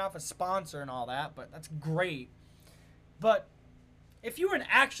here and there off a sponsor and all that, but that's great. But if you were an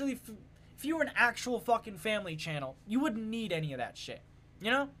actual fucking family channel, you wouldn't need any of that shit. You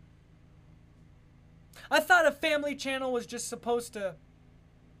know? I thought a family channel was just supposed to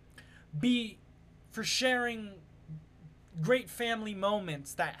be for sharing great family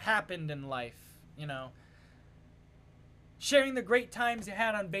moments that happened in life, you know. Sharing the great times you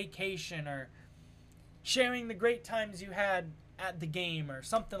had on vacation, or sharing the great times you had at the game or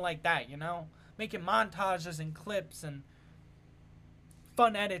something like that, you know? Making montages and clips and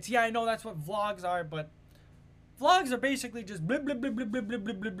fun edits. Yeah, I know that's what vlogs are, but vlogs are basically just blip, blip, blip, blip, blip, blip,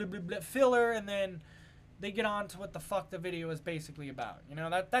 blip, blip, blip, blip, blip, filler, and then they get on to what the fuck the video is basically about. You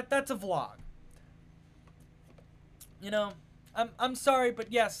know, that's a vlog. You know, I'm sorry,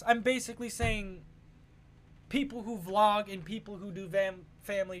 but yes, I'm basically saying people who vlog and people who do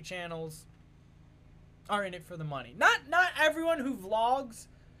family channels are in it for the money. Not everyone who vlogs,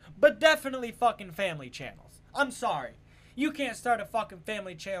 but definitely fucking family channels. I'm sorry. You can't start a fucking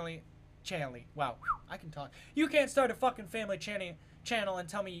family channel. Wow, I can talk. You can't start a fucking family channel and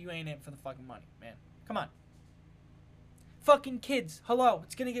tell me you ain't in it for the fucking money, man. Come on. Fucking kids. Hello,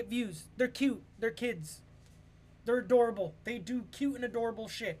 it's gonna get views. They're cute. They're kids. They're adorable. They do cute and adorable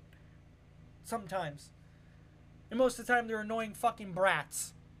shit. Sometimes. And most of the time, they're annoying fucking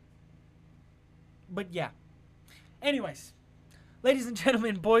brats. But yeah. Anyways. Ladies and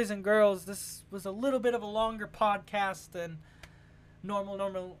gentlemen, boys and girls, this was a little bit of a longer podcast than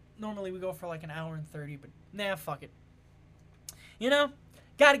normal. Normally we go for like an hour and 30, but nah, fuck it. You know?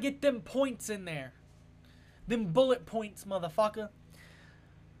 Gotta get them points in there. Them bullet points, motherfucker.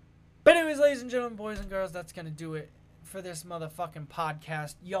 But anyways, ladies and gentlemen, boys and girls, that's going to do it for this motherfucking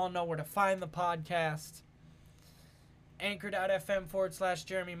podcast. Y'all know where to find the podcast.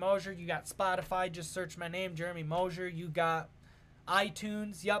 Anchor.fm/Jeremy Mosier. You got Spotify. Just search my name, Jeremy Mosier. You got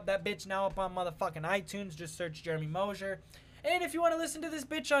iTunes. Yup, that bitch now up on motherfucking iTunes. Just search Jeremy Mosier. And if you want to listen to this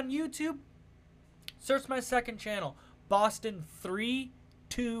bitch on YouTube, search my second channel, Boston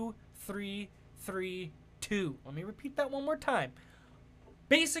 32332. Let me repeat that one more time.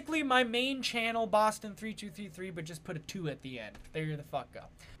 Basically, my main channel, Boston 3233, but just put a 2 at the end. There you the fuck go.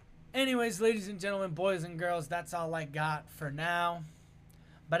 Anyways, ladies and gentlemen, boys and girls, that's all I got for now.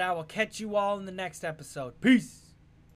 But I will catch you all in the next episode. Peace.